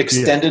the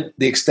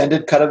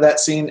extended cut of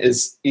that scene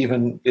is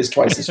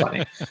twice as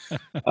funny.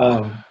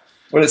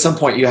 But at some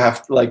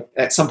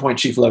point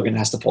Chief Logan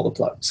has to pull the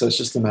plug. So it's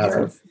just a matter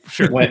of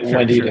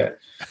when do you do it?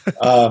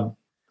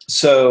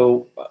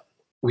 So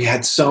we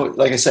had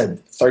like I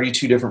said,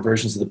 32 different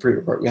versions of the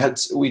pre-record.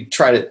 We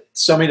tried it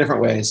so many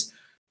different ways.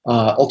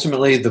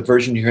 Ultimately, the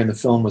version you hear in the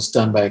film was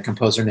done by a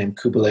composer named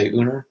Kubilay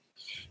Uner,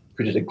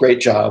 who did a great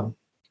job.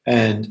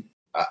 And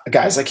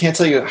guys, I can't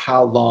tell you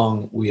how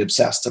long we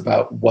obsessed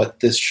about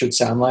what this should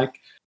sound like.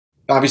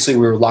 Obviously,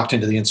 we were locked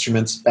into the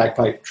instruments: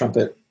 bagpipe,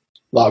 trumpet,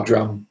 log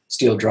drum,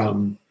 steel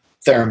drum,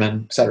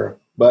 theremin, etc.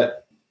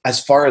 But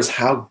as far as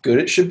how good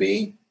it should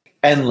be,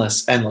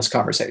 endless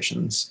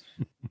conversations.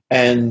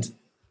 And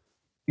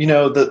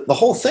the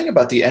whole thing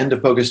about the end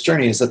of Bogus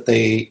Journey is that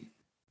they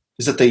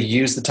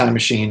use the time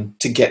machine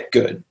to get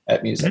good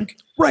at music.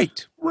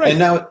 Right. And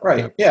now,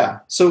 yeah.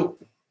 So,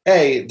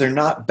 they're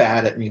not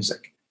bad at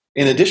music.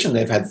 In addition,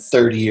 they've had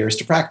 30 years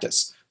to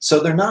practice. So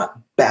they're not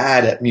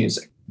bad at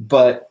music.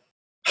 But,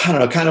 I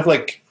don't know, kind of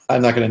like,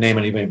 I'm not going to name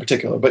anybody in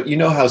particular, but you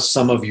know how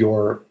some of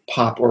your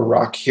pop or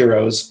rock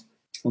heroes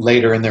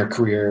later in their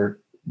career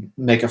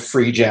make a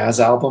free jazz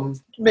album?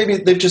 Maybe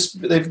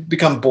they've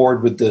become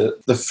bored with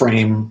the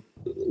frame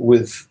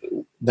with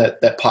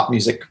that pop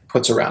music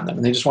puts around them,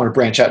 and they just want to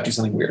branch out and do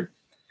something weird.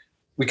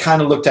 We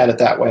kind of looked at it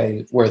that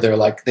way, where they're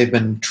like, they've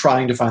been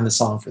trying to find the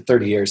song for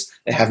 30 years,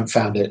 they haven't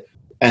found it,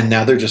 and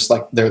now they're just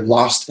like, they're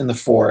lost in the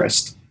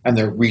forest, and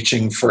they're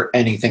reaching for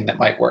anything that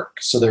might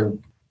work. So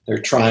they're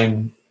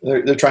trying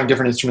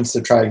different instruments,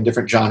 they're trying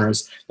different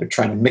genres, they're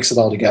trying to mix it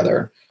all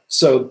together.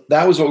 So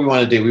that was what we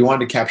wanted to do. We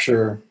wanted to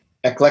capture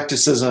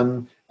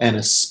eclecticism and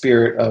a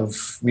spirit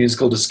of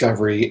musical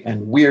discovery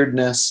and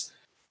weirdness,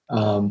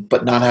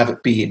 but not have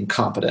it be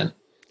incompetent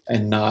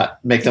and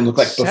not make them look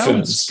like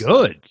buffoons.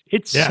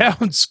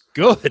 Sounds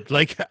good.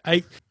 Like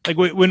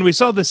when we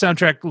saw the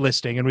soundtrack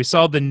listing and we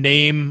saw the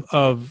name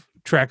of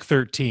track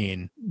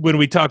 13, when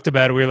we talked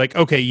about it, we were like,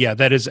 okay, yeah,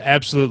 that is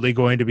absolutely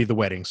going to be the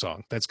wedding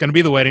song. That's going to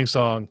be the wedding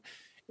song.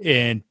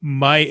 And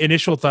my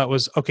initial thought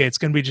was, okay, it's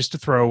going to be just a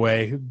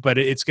throwaway, but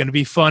it's going to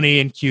be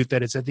funny and cute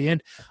that it's at the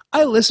end.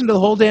 I listen to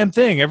the whole damn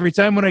thing every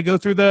time when I go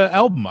through the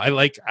album.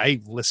 I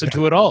listen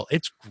to it all.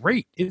 It's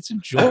great. It's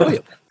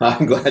enjoyable.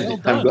 I'm glad you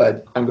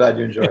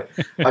enjoy it.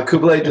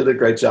 Kubilay did a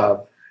great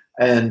job,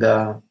 and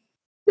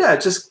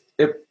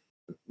it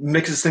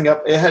mixes thing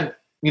up. It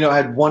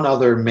had one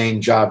other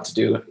main job to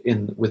do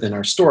within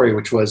our story,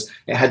 which was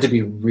it had to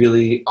be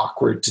really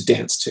awkward to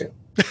dance to.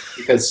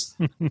 Because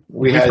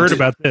we've heard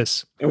about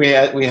this. We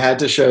had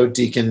to show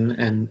Deacon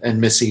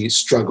and Missy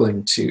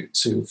struggling to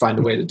find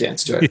a way to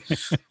dance to it.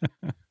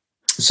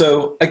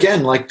 So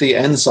again, like the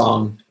end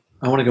song,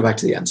 I want to go back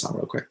to the end song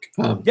real quick.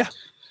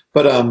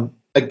 But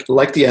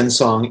like the end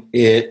song,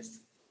 it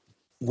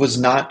was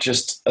not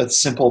just a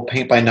simple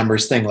paint by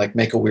numbers thing, like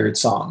make a weird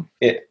song.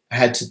 It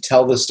had to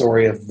tell the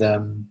story of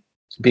them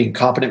being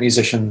competent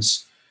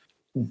musicians,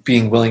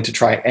 being willing to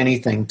try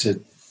anything to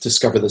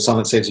discover the song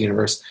that saves the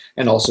universe,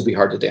 and also be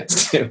hard to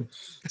dance to.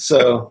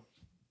 So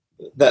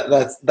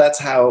that's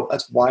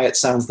why it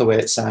sounds the way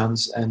it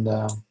sounds. And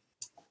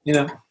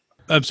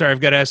I'm sorry, I've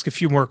got to ask a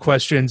few more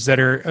questions that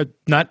are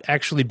not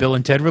actually Bill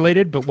and Ted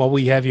related, but while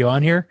we have you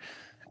on here,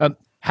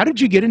 how did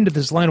you get into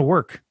this line of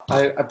work?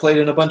 I played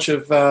in a bunch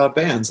of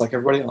bands like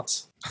everybody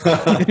else.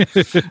 I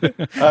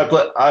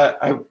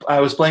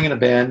was playing in a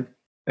band,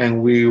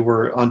 and we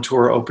were on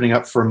tour opening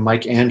up for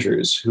Mike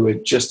Andrews, who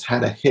had just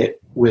had a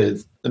hit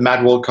with the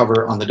Mad World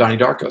cover on the Donnie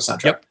Darko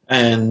soundtrack. Yep.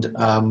 And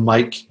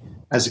Mike,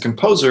 as a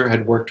composer,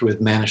 had worked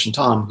with Manish and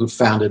Tom, who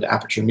founded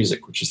Aperture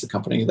Music, which is the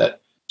company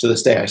that to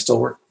this day I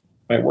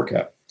work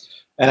at.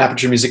 And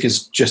Aperture Music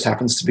just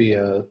happens to be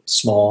a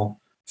small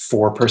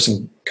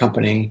 4-person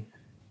company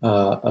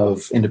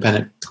of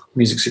independent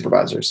music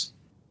supervisors.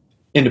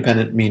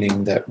 Independent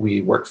meaning that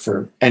we work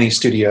for any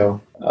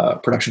studio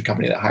production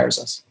company that hires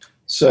us.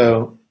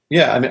 So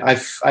yeah, I mean, I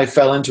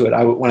fell into it.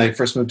 When I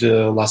first moved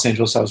to Los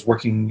Angeles, I was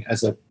working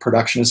as a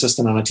production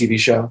assistant on a TV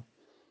show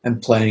and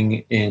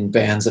playing in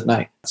bands at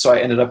night. So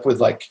I ended up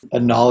with like a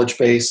knowledge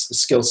base, a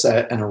skill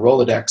set, and a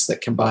Rolodex that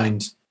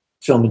combined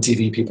film and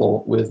TV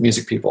people with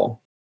music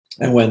people.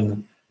 And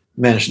when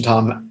Manish and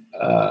Tom,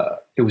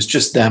 it was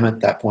just them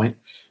at that point,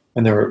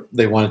 and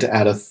they wanted to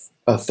add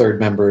a third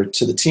member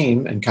to the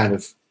team and kind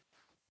of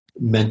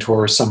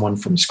mentor someone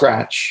from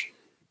scratch.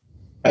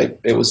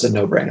 It was a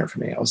no-brainer for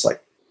me. I was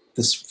like,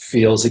 this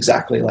feels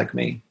exactly like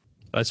me.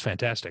 That's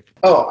fantastic.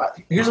 Oh,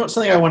 here's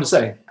something I want to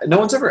say. No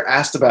one's ever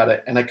asked about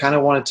it, and I kind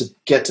of wanted to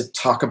get to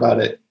talk about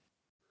it,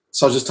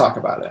 so I'll just talk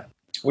about it,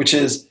 which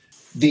is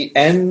the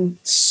end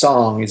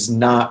song is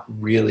not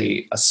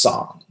really a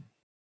song.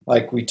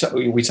 Like we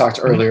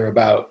talked earlier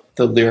about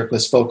the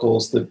lyricless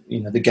vocals,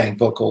 the gang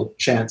vocal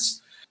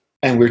chants,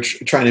 and we're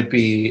trying to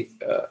be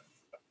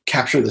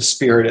capture the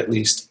spirit, at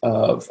least,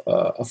 of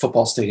a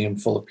football stadium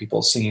full of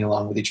people singing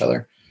along with each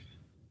other.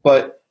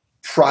 But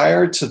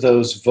prior to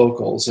those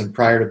vocals and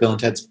prior to Bill and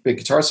Ted's big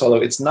guitar solo,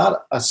 it's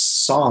not a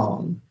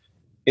song.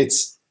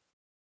 It's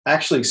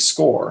actually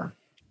score.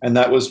 And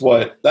that's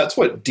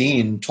what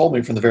Dean told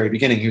me from the very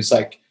beginning. He's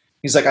like,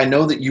 I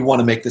know that you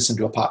want to make this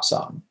into a pop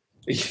song.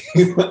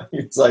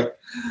 He's like,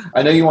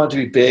 I know you want it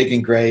to be big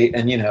and great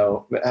and,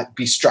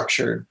 be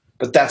structured,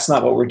 but that's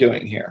not what we're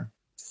doing here.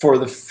 For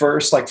the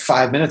first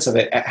 5 minutes of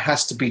it, it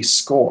has to be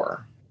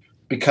score,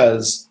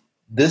 because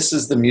this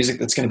is the music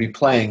that's going to be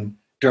playing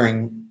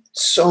during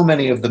so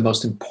many of the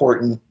most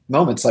important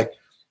moments. Like,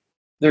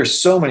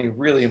 there's so many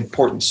really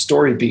important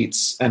story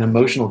beats and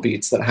emotional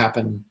beats that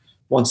happen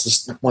once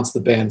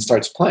the band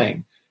starts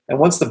playing. And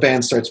once the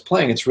band starts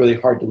playing, it's really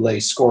hard to lay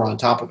score on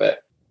top of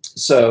it.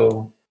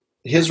 So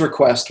his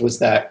request was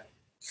that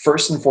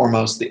first and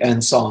foremost, the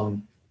end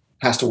song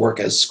has to work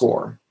as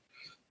score.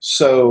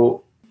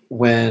 So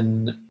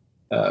when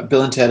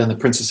Bill and Ted and the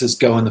Princesses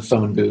go in the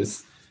phone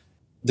booth,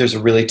 there's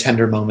a really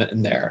tender moment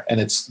in there, and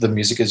the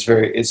music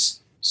is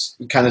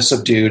kind of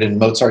subdued, and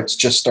Mozart's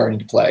just starting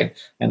to play,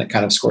 and it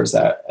kind of scores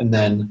that. And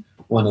then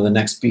one of the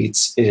next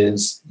beats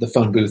is the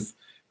phone booth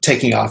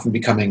taking off and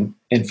becoming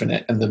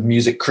infinite, and the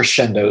music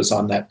crescendos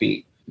on that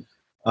beat.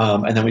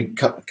 And then we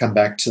come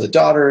back to the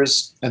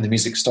daughters, and the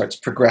music starts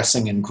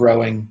progressing and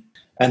growing.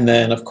 And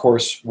then, of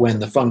course, when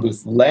the phone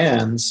booth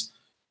lands,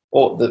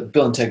 the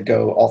Bill and Ted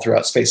go all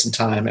throughout space and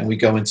time, and we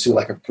go into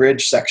a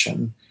bridge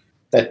section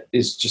that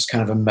is just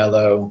kind of a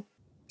mellow,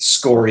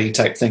 scorey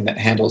type thing that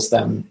handles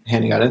them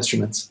handing out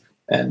instruments.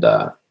 And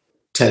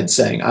Ted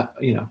saying,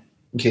 in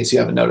case you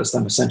haven't noticed,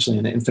 I'm essentially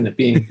an infinite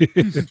being.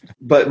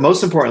 But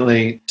most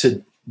importantly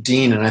to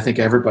Dean, and I think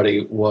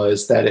everybody,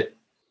 was that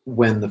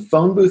when the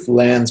phone booth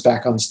lands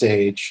back on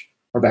stage,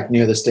 or back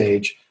near the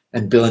stage,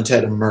 and Bill and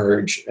Ted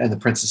emerge and the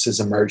Princesses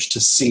emerge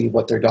to see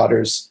what their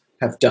daughters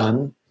have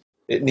done,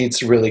 it needs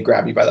to really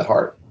grab you by the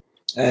heart.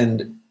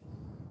 And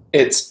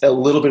it's a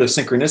little bit of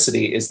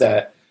synchronicity, is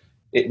that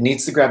it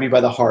needs to grab you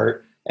by the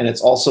heart, and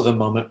it's also the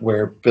moment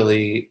where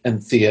Billy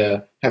and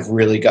Thea have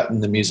really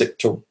gotten the music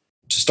to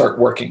start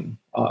working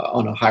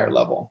on a higher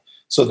level,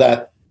 so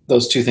that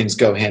those two things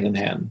go hand in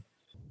hand.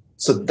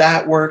 So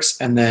that works.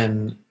 And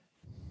then,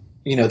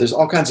 there's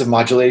all kinds of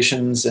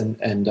modulations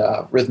and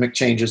rhythmic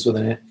changes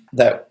within it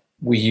that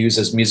we use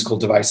as musical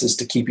devices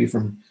to keep you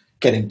from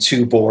getting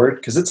too bored,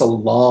 because it's a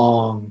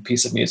long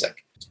piece of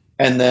music.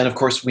 And then, of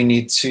course,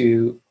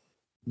 the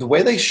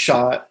way they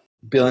shot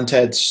Bill and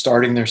Ted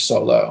starting their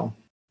solo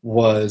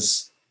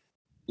was,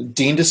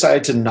 Dean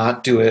decided to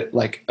not do it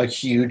like a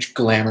huge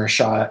glamour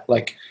shot.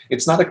 Like,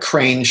 it's not a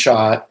crane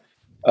shot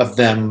of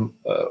them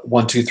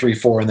 1, 2, 3,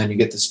 4, and then you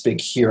get this big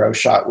hero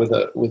shot with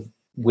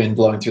wind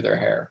blowing through their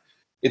hair.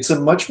 It's a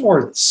much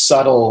more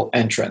subtle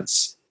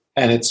entrance,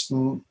 and it's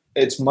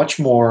much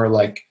more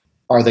like,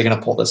 are they going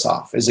to pull this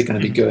off? Is it going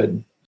to be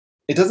good?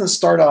 It doesn't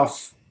start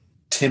off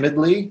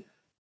timidly,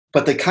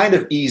 but they kind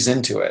of ease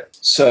into it.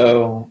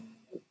 So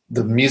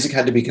the music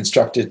had to be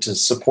constructed to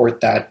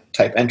support that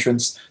type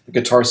entrance. The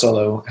guitar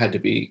solo had to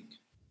be,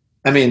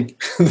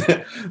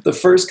 the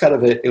first cut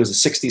of it was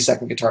a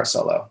 60-second guitar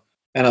solo.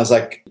 And I was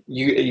like,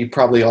 you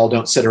probably all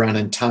don't sit around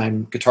and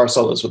time guitar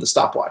solos with a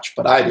stopwatch,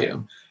 but I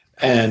do.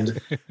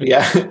 And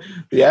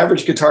the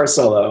average guitar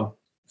solo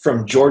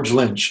from George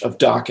Lynch of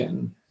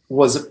Dokken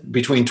was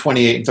between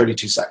 28 and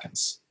 32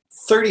 seconds.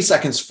 30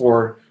 seconds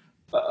for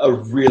a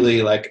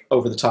really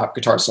over-the-top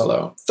guitar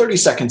solo. 30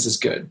 seconds is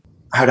good.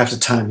 I would have to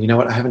time,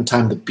 I haven't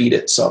timed the Beat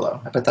It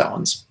solo. I bet that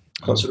one's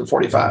closer to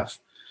 45.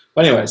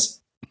 But anyways,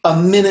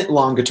 a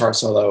minute-long guitar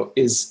solo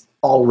is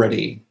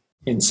already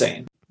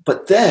insane.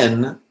 But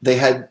then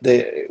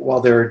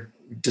while they were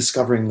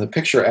discovering the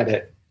picture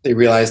edit, they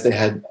realized they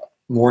had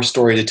more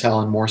story to tell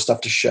and more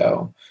stuff to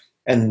show.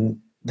 And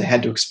they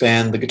had to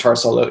expand the guitar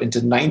solo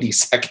into 90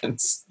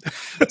 seconds.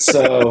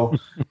 So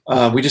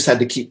we just had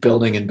to keep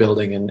building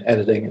and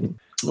editing. And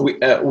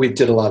we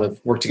did a lot of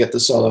work to get the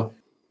solo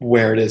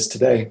where it is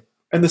today.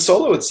 And the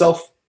solo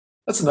itself,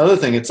 that's another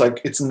thing.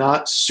 It's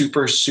not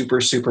super,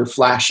 super, super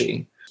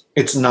flashy.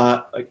 It's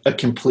not a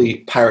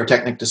complete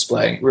pyrotechnic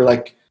display. We're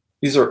like,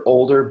 these are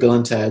older Bill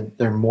and Ted.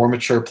 They're more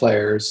mature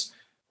players.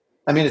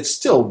 It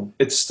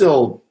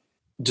still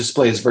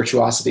displays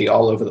virtuosity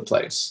all over the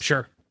place.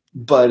 Sure.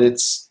 But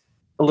it's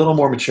a little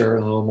more mature,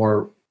 a little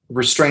more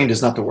restrained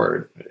is not the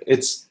word.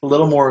 It's a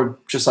little more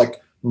just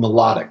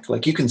melodic.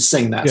 Like, you can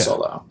sing that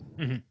solo.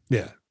 Mm-hmm.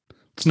 Yeah.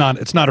 It's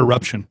not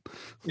Eruption.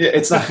 Yeah,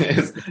 it's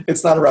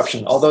not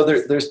Eruption. Although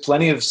there's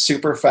plenty of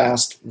super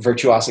fast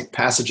virtuosic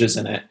passages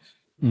in it.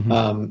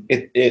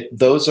 Mm-hmm.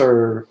 Those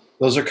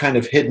are kind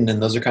of hidden,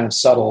 and those are kind of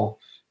subtle,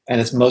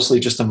 and it's mostly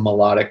just a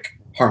melodic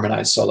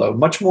harmonized solo,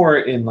 much more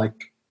in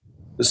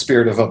the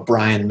spirit of a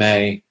Brian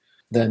May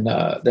than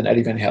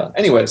Eddie Van Halen.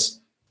 Anyways,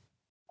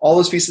 all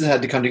those pieces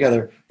had to come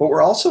together, but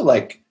we're also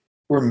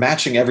we're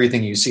matching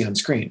everything you see on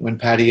screen. When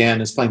Patty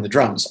Ann is playing the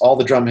drums, all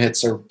the drum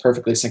hits are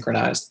perfectly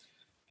synchronized.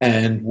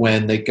 And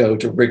when they go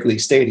to Wrigley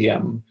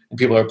Stadium and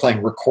people are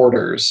playing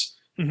recorders,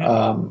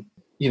 and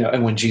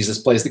when Jesus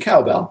plays the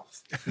cowbell,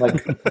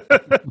 like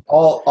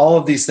all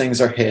of these things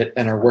are hit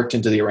and are worked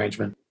into the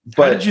arrangement.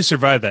 But how did you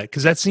survive that?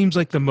 Because that seems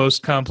like the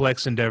most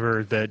complex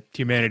endeavor that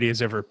humanity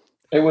has ever.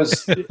 It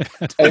was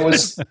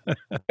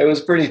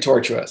pretty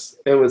tortuous.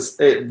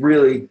 It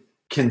really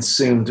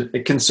consumed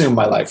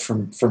my life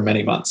for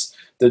many months.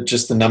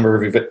 The number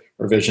of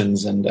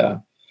revisions and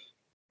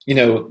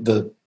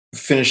the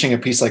finishing a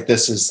piece like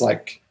this is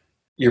like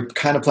you're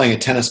kind of playing a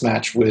tennis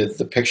match with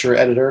the picture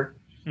editor.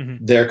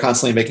 Mm-hmm. They're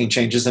constantly making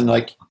changes and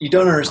like you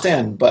don't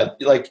understand, but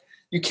like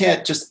you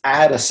can't just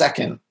add a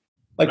second.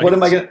 Like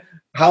right.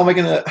 How am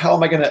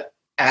I gonna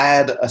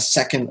add a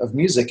second of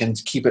music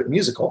and keep it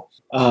musical?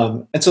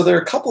 And so there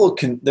are a couple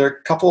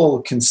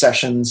of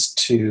concessions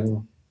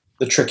to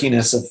the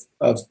trickiness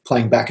of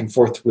playing back and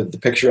forth with the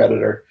picture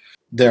editor.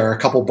 There are a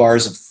couple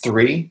bars of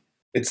 3.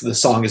 The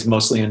song is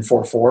mostly in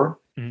 4/4.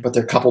 But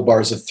there are a couple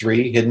bars of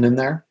 3 hidden in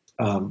there.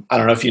 I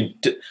don't know if you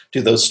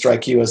do those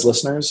strike you as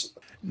listeners?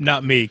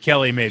 Not me,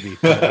 Kelly, maybe.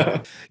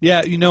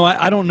 Yeah,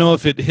 I don't know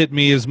if it hit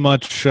me as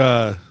much.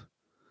 I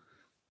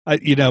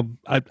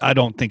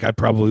don't think I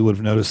probably would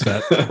have noticed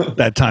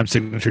that time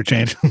signature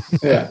change.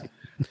 Yeah,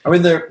 I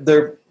mean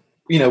they're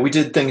we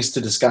did things to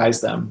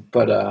disguise them,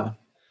 but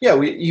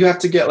you have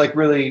to get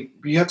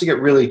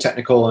really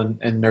technical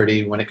and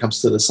nerdy when it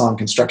comes to the song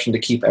construction to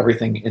keep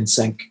everything in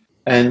sync.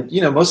 And,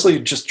 mostly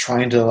just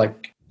trying to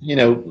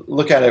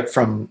look at it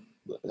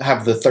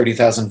have the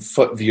 30,000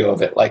 foot view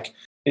of it. Like,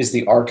 is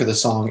the arc of the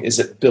song, is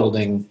it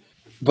building?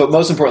 But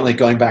most importantly,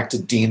 going back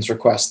to Dean's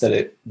request that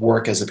it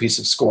work as a piece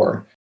of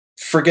score.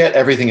 Forget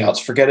everything else.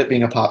 Forget it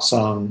being a pop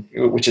song,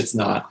 which it's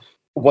not.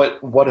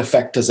 What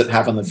effect does it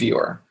have on the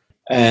viewer?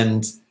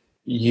 And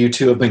you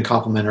two have been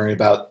complimentary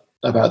about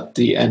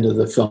the end of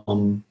the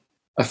film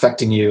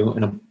affecting you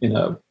in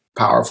a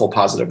powerful,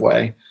 positive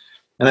way.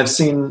 And I've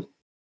seen,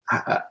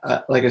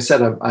 like I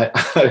said,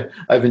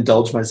 I've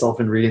indulged myself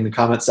in reading the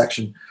comment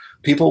section.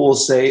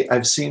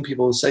 I've seen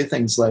people say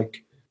things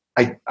like,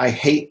 I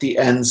hate the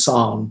end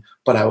song,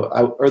 but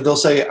or they'll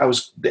say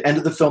the end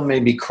of the film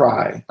made me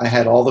cry. I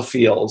had all the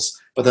feels,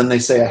 but then they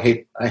say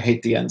I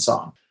hate the end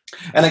song.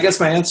 And I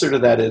guess my answer to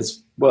that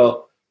is,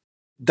 well,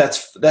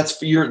 that's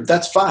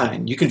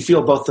fine. You can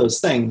feel both those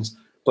things,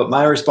 but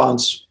my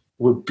response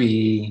would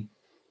be,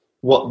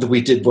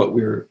 we did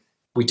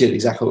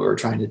exactly what we were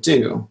trying to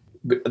do.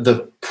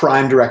 The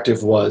prime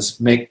directive was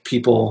make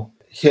people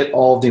hit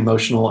all the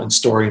emotional and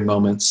story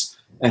moments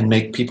and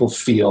make people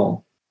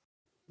feel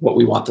what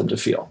we want them to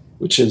feel,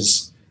 which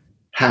is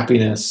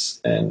happiness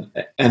and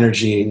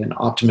energy and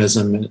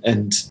optimism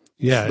and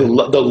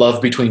the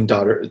love between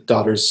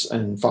daughters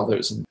and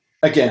fathers. And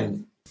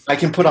again, I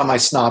can put on my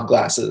snob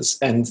glasses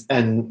and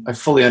I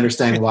fully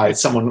understand why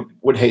someone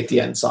would hate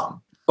the end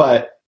song,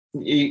 but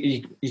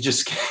you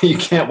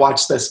can't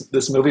watch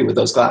this movie with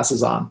those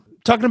glasses on.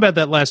 Talking about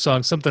that last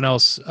song, something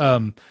else,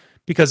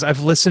 because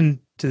I've listened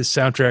to the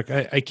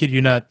soundtrack. I kid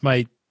you not,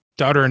 my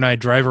daughter and I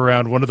drive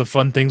around. One of the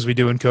fun things we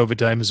do in COVID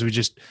time is we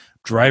just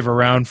drive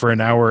around for an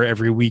hour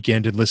every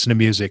weekend and listen to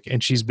music.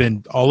 And she's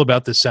been all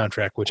about this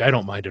soundtrack, which I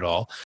don't mind at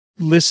all.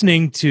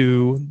 Listening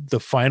to the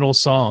final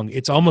song,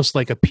 it's almost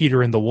like a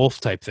Peter and the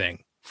Wolf type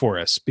thing for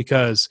us,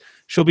 because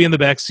she'll be in the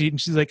back seat and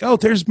she's like, "Oh,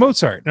 there's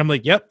Mozart," and I'm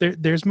like, "Yep,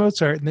 there's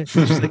Mozart," and then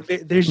she's like,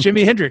 "There's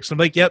Jimi Hendrix," and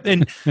I'm like, "Yep,"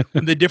 and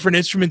when the different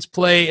instruments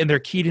play and they're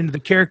keyed into the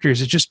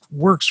characters, it just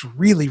works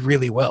really,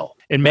 really well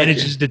and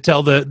manages to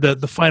tell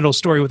the final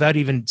story without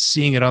even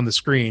seeing it on the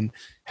screen,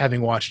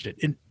 having watched it.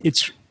 And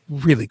it's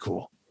really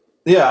cool.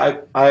 Yeah,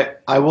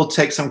 I will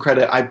take some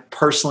credit. I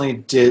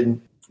personally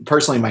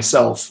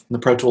myself in the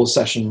Pro Tools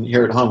session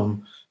here at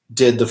home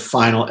did the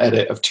final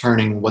edit of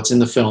turning what's in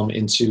the film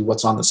into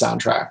what's on the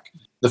soundtrack.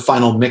 The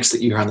final mix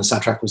that you hear on the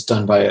soundtrack was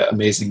done by an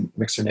amazing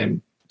mixer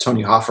named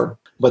Tony Hoffer.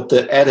 But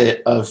the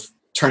edit of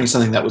turning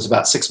something that was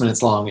about 6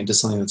 minutes long into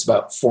something that's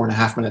about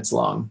 4.5 minutes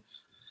long,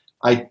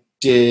 I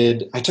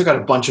took out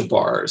a bunch of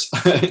bars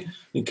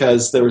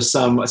because there was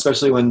some,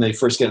 especially when they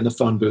first get in the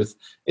phone booth,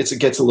 it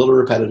gets a little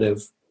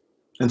repetitive.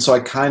 And so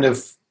I kind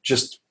of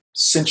just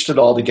cinched it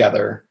all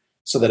together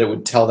so that it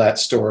would tell that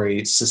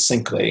story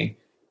succinctly.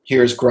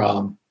 Here's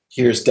Grom,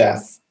 here's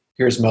Death,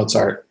 here's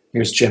Mozart,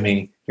 here's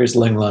Jimmy, here's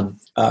Lingland.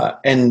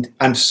 And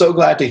I'm so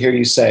glad to hear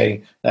you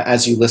say that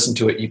as you listen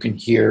to it, you can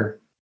hear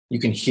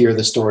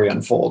the story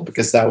unfold,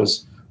 because that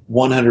was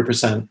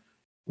 100%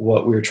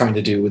 what we were trying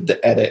to do with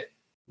the edit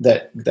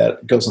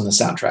that goes on the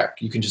soundtrack.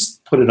 You can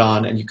just put it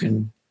on and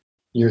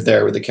you're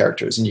there with the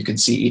characters and you can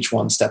see each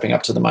one stepping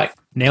up to the mic.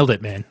 Nailed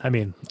it, man. I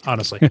mean,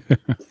 honestly.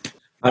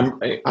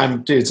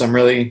 I'm dudes. I'm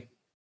really,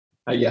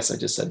 yes, I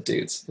just said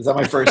dudes. Is that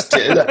my first,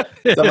 is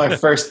that my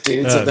first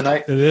dudes of the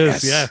night? It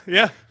is. Yes.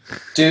 Yeah.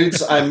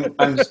 Dudes,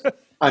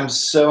 I'm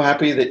so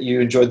happy that you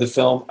enjoyed the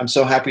film. I'm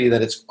so happy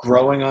that it's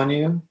growing on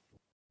you.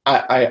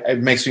 It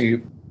makes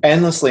me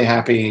endlessly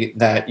happy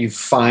that you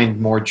find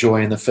more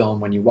joy in the film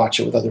when you watch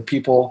it with other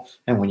people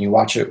and when you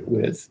watch it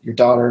with your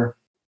daughter.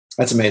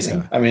 That's amazing.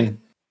 Yeah. I mean,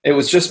 it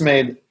was just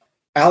made.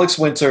 Alex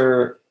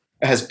Winter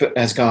has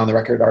gone on the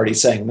record already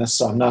saying this,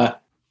 so I'm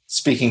not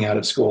speaking out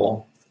of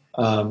school.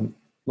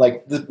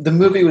 Like the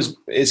movie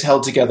is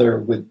held together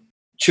with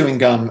chewing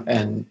gum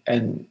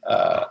and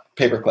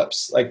paper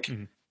clips. Like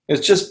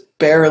it's just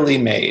barely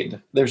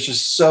made. There's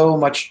just so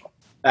much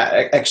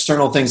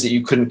external things that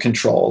you couldn't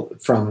control,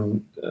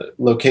 from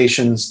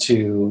locations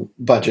to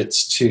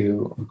budgets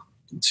to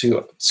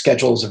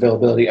schedules,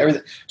 availability,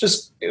 everything.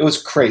 Just, it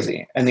was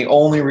crazy. And the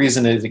only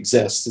reason it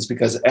exists is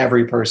because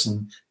every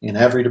person in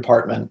every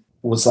department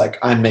was like,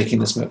 I'm making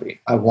this movie.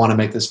 I want to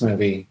make this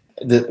movie.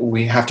 That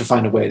we have to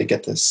find a way to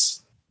get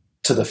this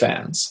to the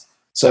fans.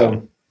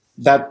 So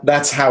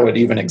that's how it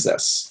even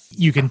exists.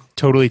 You can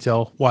totally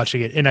tell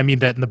watching it, and I mean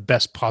that in the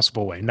best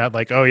possible way. Not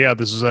like, oh yeah,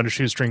 this is on a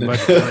shoestring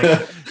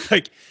budget.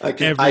 Like I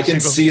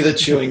can see the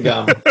chewing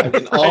gum.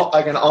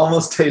 I can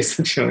almost taste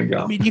the chewing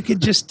gum. I mean, you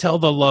could just tell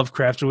the love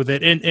crafted with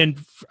it.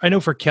 And I know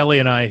for Kelly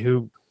and I,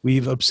 who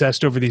we've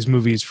obsessed over these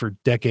movies for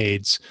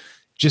decades,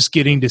 just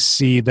getting to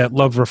see that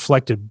love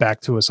reflected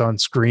back to us on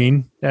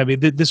screen. I mean,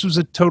 this was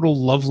a total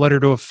love letter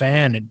to a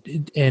fan,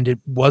 and it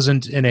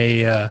wasn't in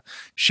a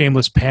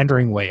shameless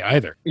pandering way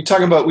either. We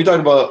talked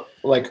about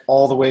like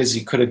all the ways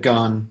we could have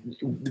gone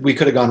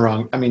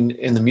wrong. I mean,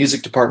 in the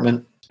music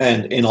department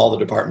and in all the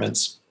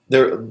departments,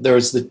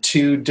 there's the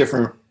two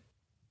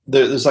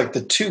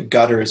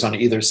gutters on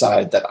either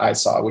side that I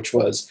saw, which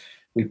was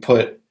we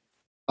put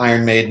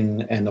Iron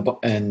Maiden and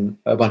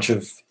a bunch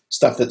of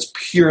stuff that's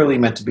purely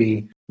meant to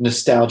be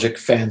nostalgic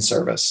fan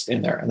service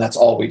in there, and that's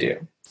all we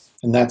do.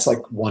 And that's like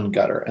one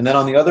gutter. And then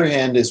on the other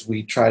hand is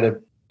we try to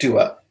do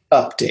a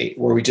update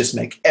where we just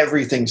make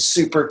everything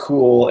super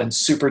cool and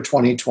super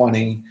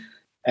 2020.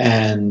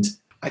 And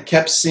I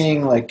kept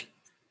seeing, like,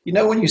 you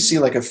know, when you see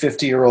like a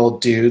 50-year-old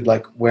dude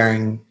like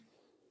wearing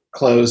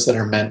clothes that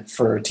are meant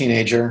for a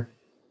teenager,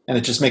 and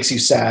it just makes you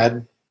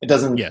sad. It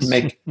doesn't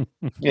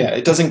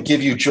it doesn't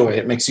give you joy.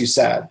 It makes you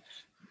sad.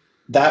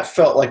 That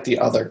felt like the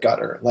other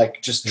gutter,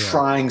 like just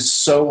trying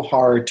so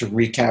hard to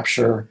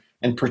recapture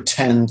and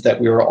pretend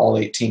that we were all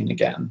 18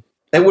 again.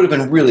 It would have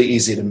been really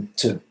easy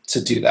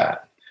to do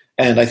that.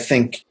 And I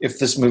think if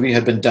this movie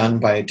had been done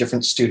by a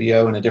different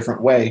studio in a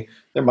different way,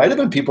 there might have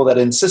been people that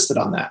insisted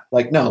on that.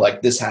 Like, no,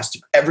 like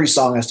every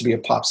song has to be a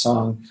pop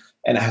song,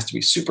 and it has to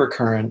be super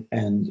current.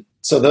 And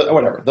so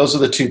whatever, those are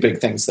the two big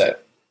things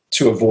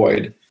to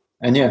avoid.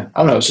 And yeah,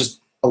 I don't know, it's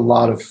just a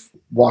lot of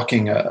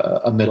walking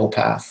a middle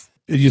path.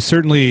 You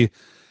certainly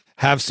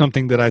have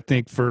something that I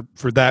think for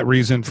that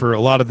reason, for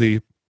a lot of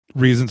the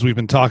reasons we've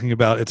been talking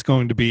about, it's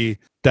going to be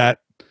that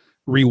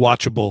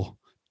rewatchable,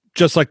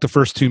 just like the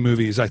first two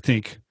movies. I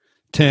think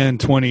 10,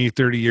 20,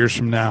 30 years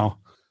from now,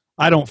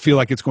 I don't feel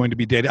like it's going to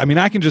be dated. I mean,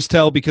 I can just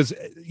tell because,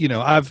 you know,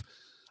 I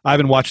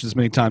haven't watched it as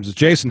many times as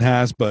Jason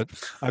has, but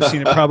I've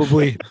seen it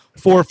probably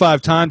 4 or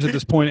 5 times at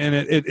this point, and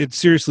it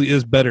seriously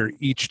is better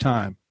each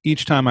time.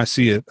 Each time I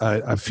see it,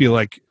 I feel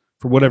like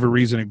for whatever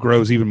reason it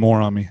grows even more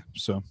on me.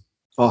 So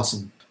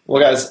awesome.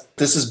 Well, guys,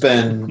 this has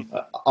been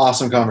an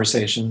awesome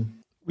conversation.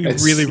 We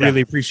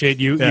really appreciate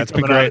you. Yeah, it's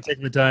been great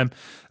taking the time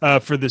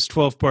for this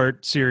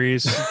 12-part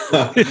series.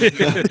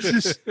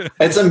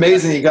 It's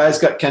amazing you guys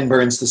got Ken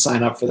Burns to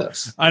sign up for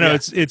this. I know,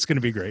 it's going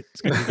to be great.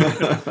 It's going to be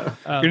great. We're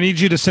going to need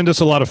you to send us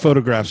a lot of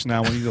photographs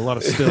now. We need a lot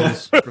of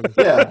stills.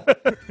 Yeah.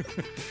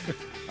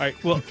 All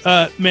right. Well,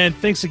 man,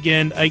 thanks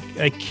again. I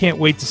can't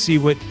wait to see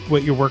what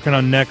you're working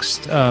on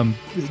next.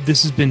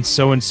 This has been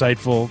so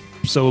insightful,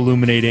 so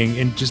illuminating,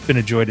 and just been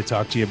a joy to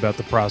talk to you about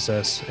the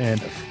process.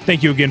 And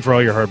thank you again for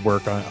all your hard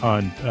work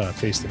on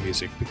Face the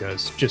Music,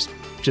 because just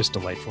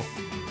delightful.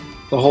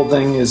 The whole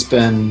thing has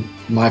been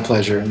my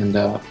pleasure, and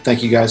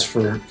thank you guys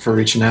for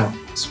reaching out.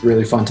 It's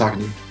really fun talking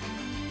to you.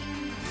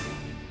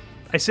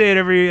 I say it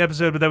every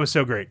episode, but that was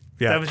so great.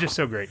 Yeah, that was just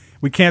so great.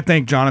 We can't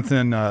thank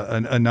Jonathan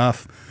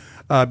enough.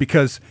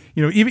 Because,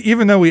 you know,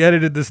 even though we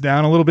edited this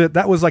down a little bit,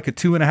 that was like a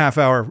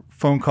 2.5-hour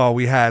phone call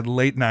we had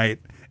late night,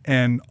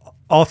 and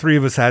all three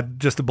of us had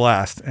just a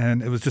blast,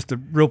 and it was just a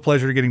real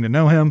pleasure getting to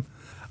know him.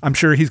 I'm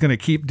sure he's going to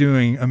keep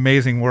doing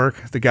amazing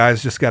work. The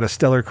guy's just got a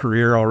stellar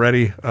career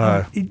already.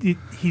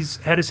 He's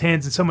had his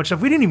hands in so much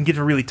stuff. We didn't even get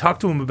to really talk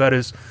to him about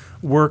his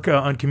work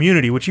on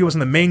Community, which he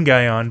wasn't the main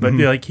guy on, but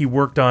like he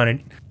worked on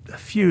and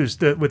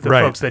fused with the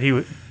folks that he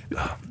would.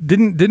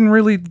 Didn't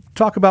really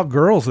talk about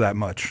girls that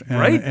much,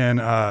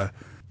 and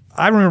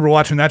I remember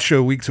watching that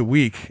show week to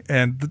week,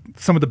 and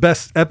some of the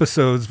best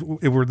episodes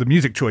were the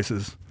music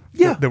choices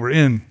that were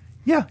in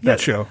that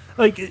show.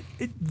 Like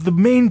the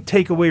main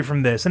takeaway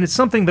from this, and it's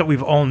something that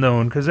we've all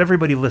known because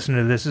everybody listening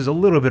to this is a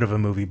little bit of a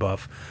movie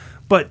buff,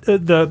 but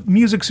the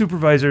music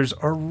supervisors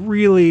are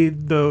really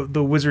the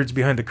wizards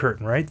behind the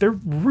curtain, right? They're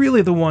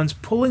really the ones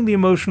pulling the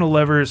emotional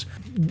levers,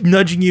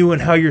 nudging you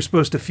and how you're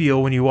supposed to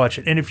feel when you watch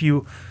it. And if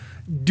you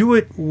do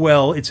it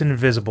well, it's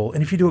invisible.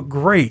 And if you do it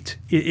great,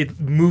 it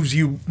moves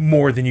you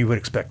more than you would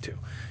expect to.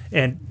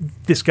 And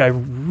this guy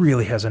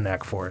really has a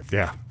knack for it.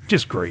 Yeah.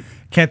 Just great.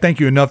 Can't thank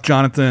you enough,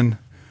 Jonathan.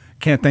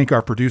 can't thank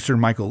our producer,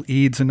 Michael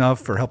Eads,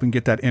 enough for helping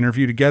get that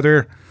interview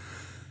together.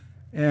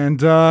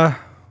 And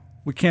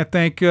we can't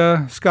thank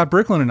Scott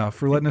Bricklin enough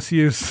for letting us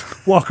use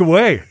Walk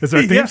Away as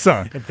our theme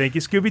song. And thank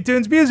you, Scooby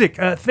Tunes Music.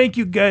 Thank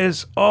you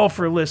guys all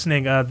for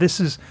listening. This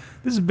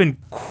has been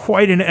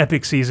quite an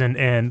epic season,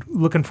 and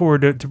looking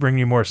forward to bringing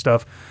you more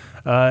stuff.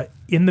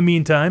 In the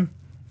meantime,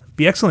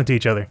 be excellent to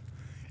each other.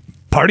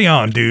 Party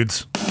on,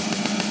 dudes.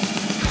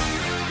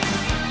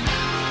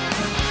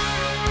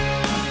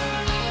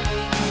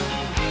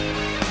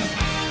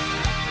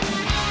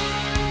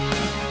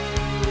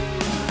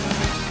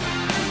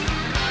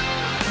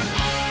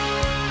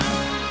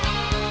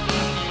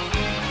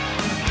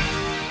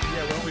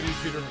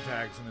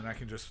 And then I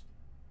can just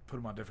put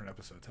them on different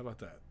episodes. How about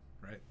that?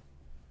 Right?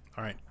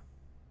 All right.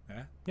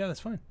 Yeah? Yeah, that's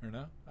fine. Or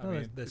no? I No,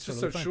 mean, that's it's just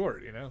totally so fine.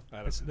 short, you know?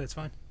 That's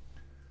fine.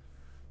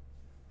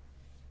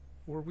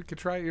 Or we could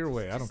try it your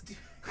way. I don't...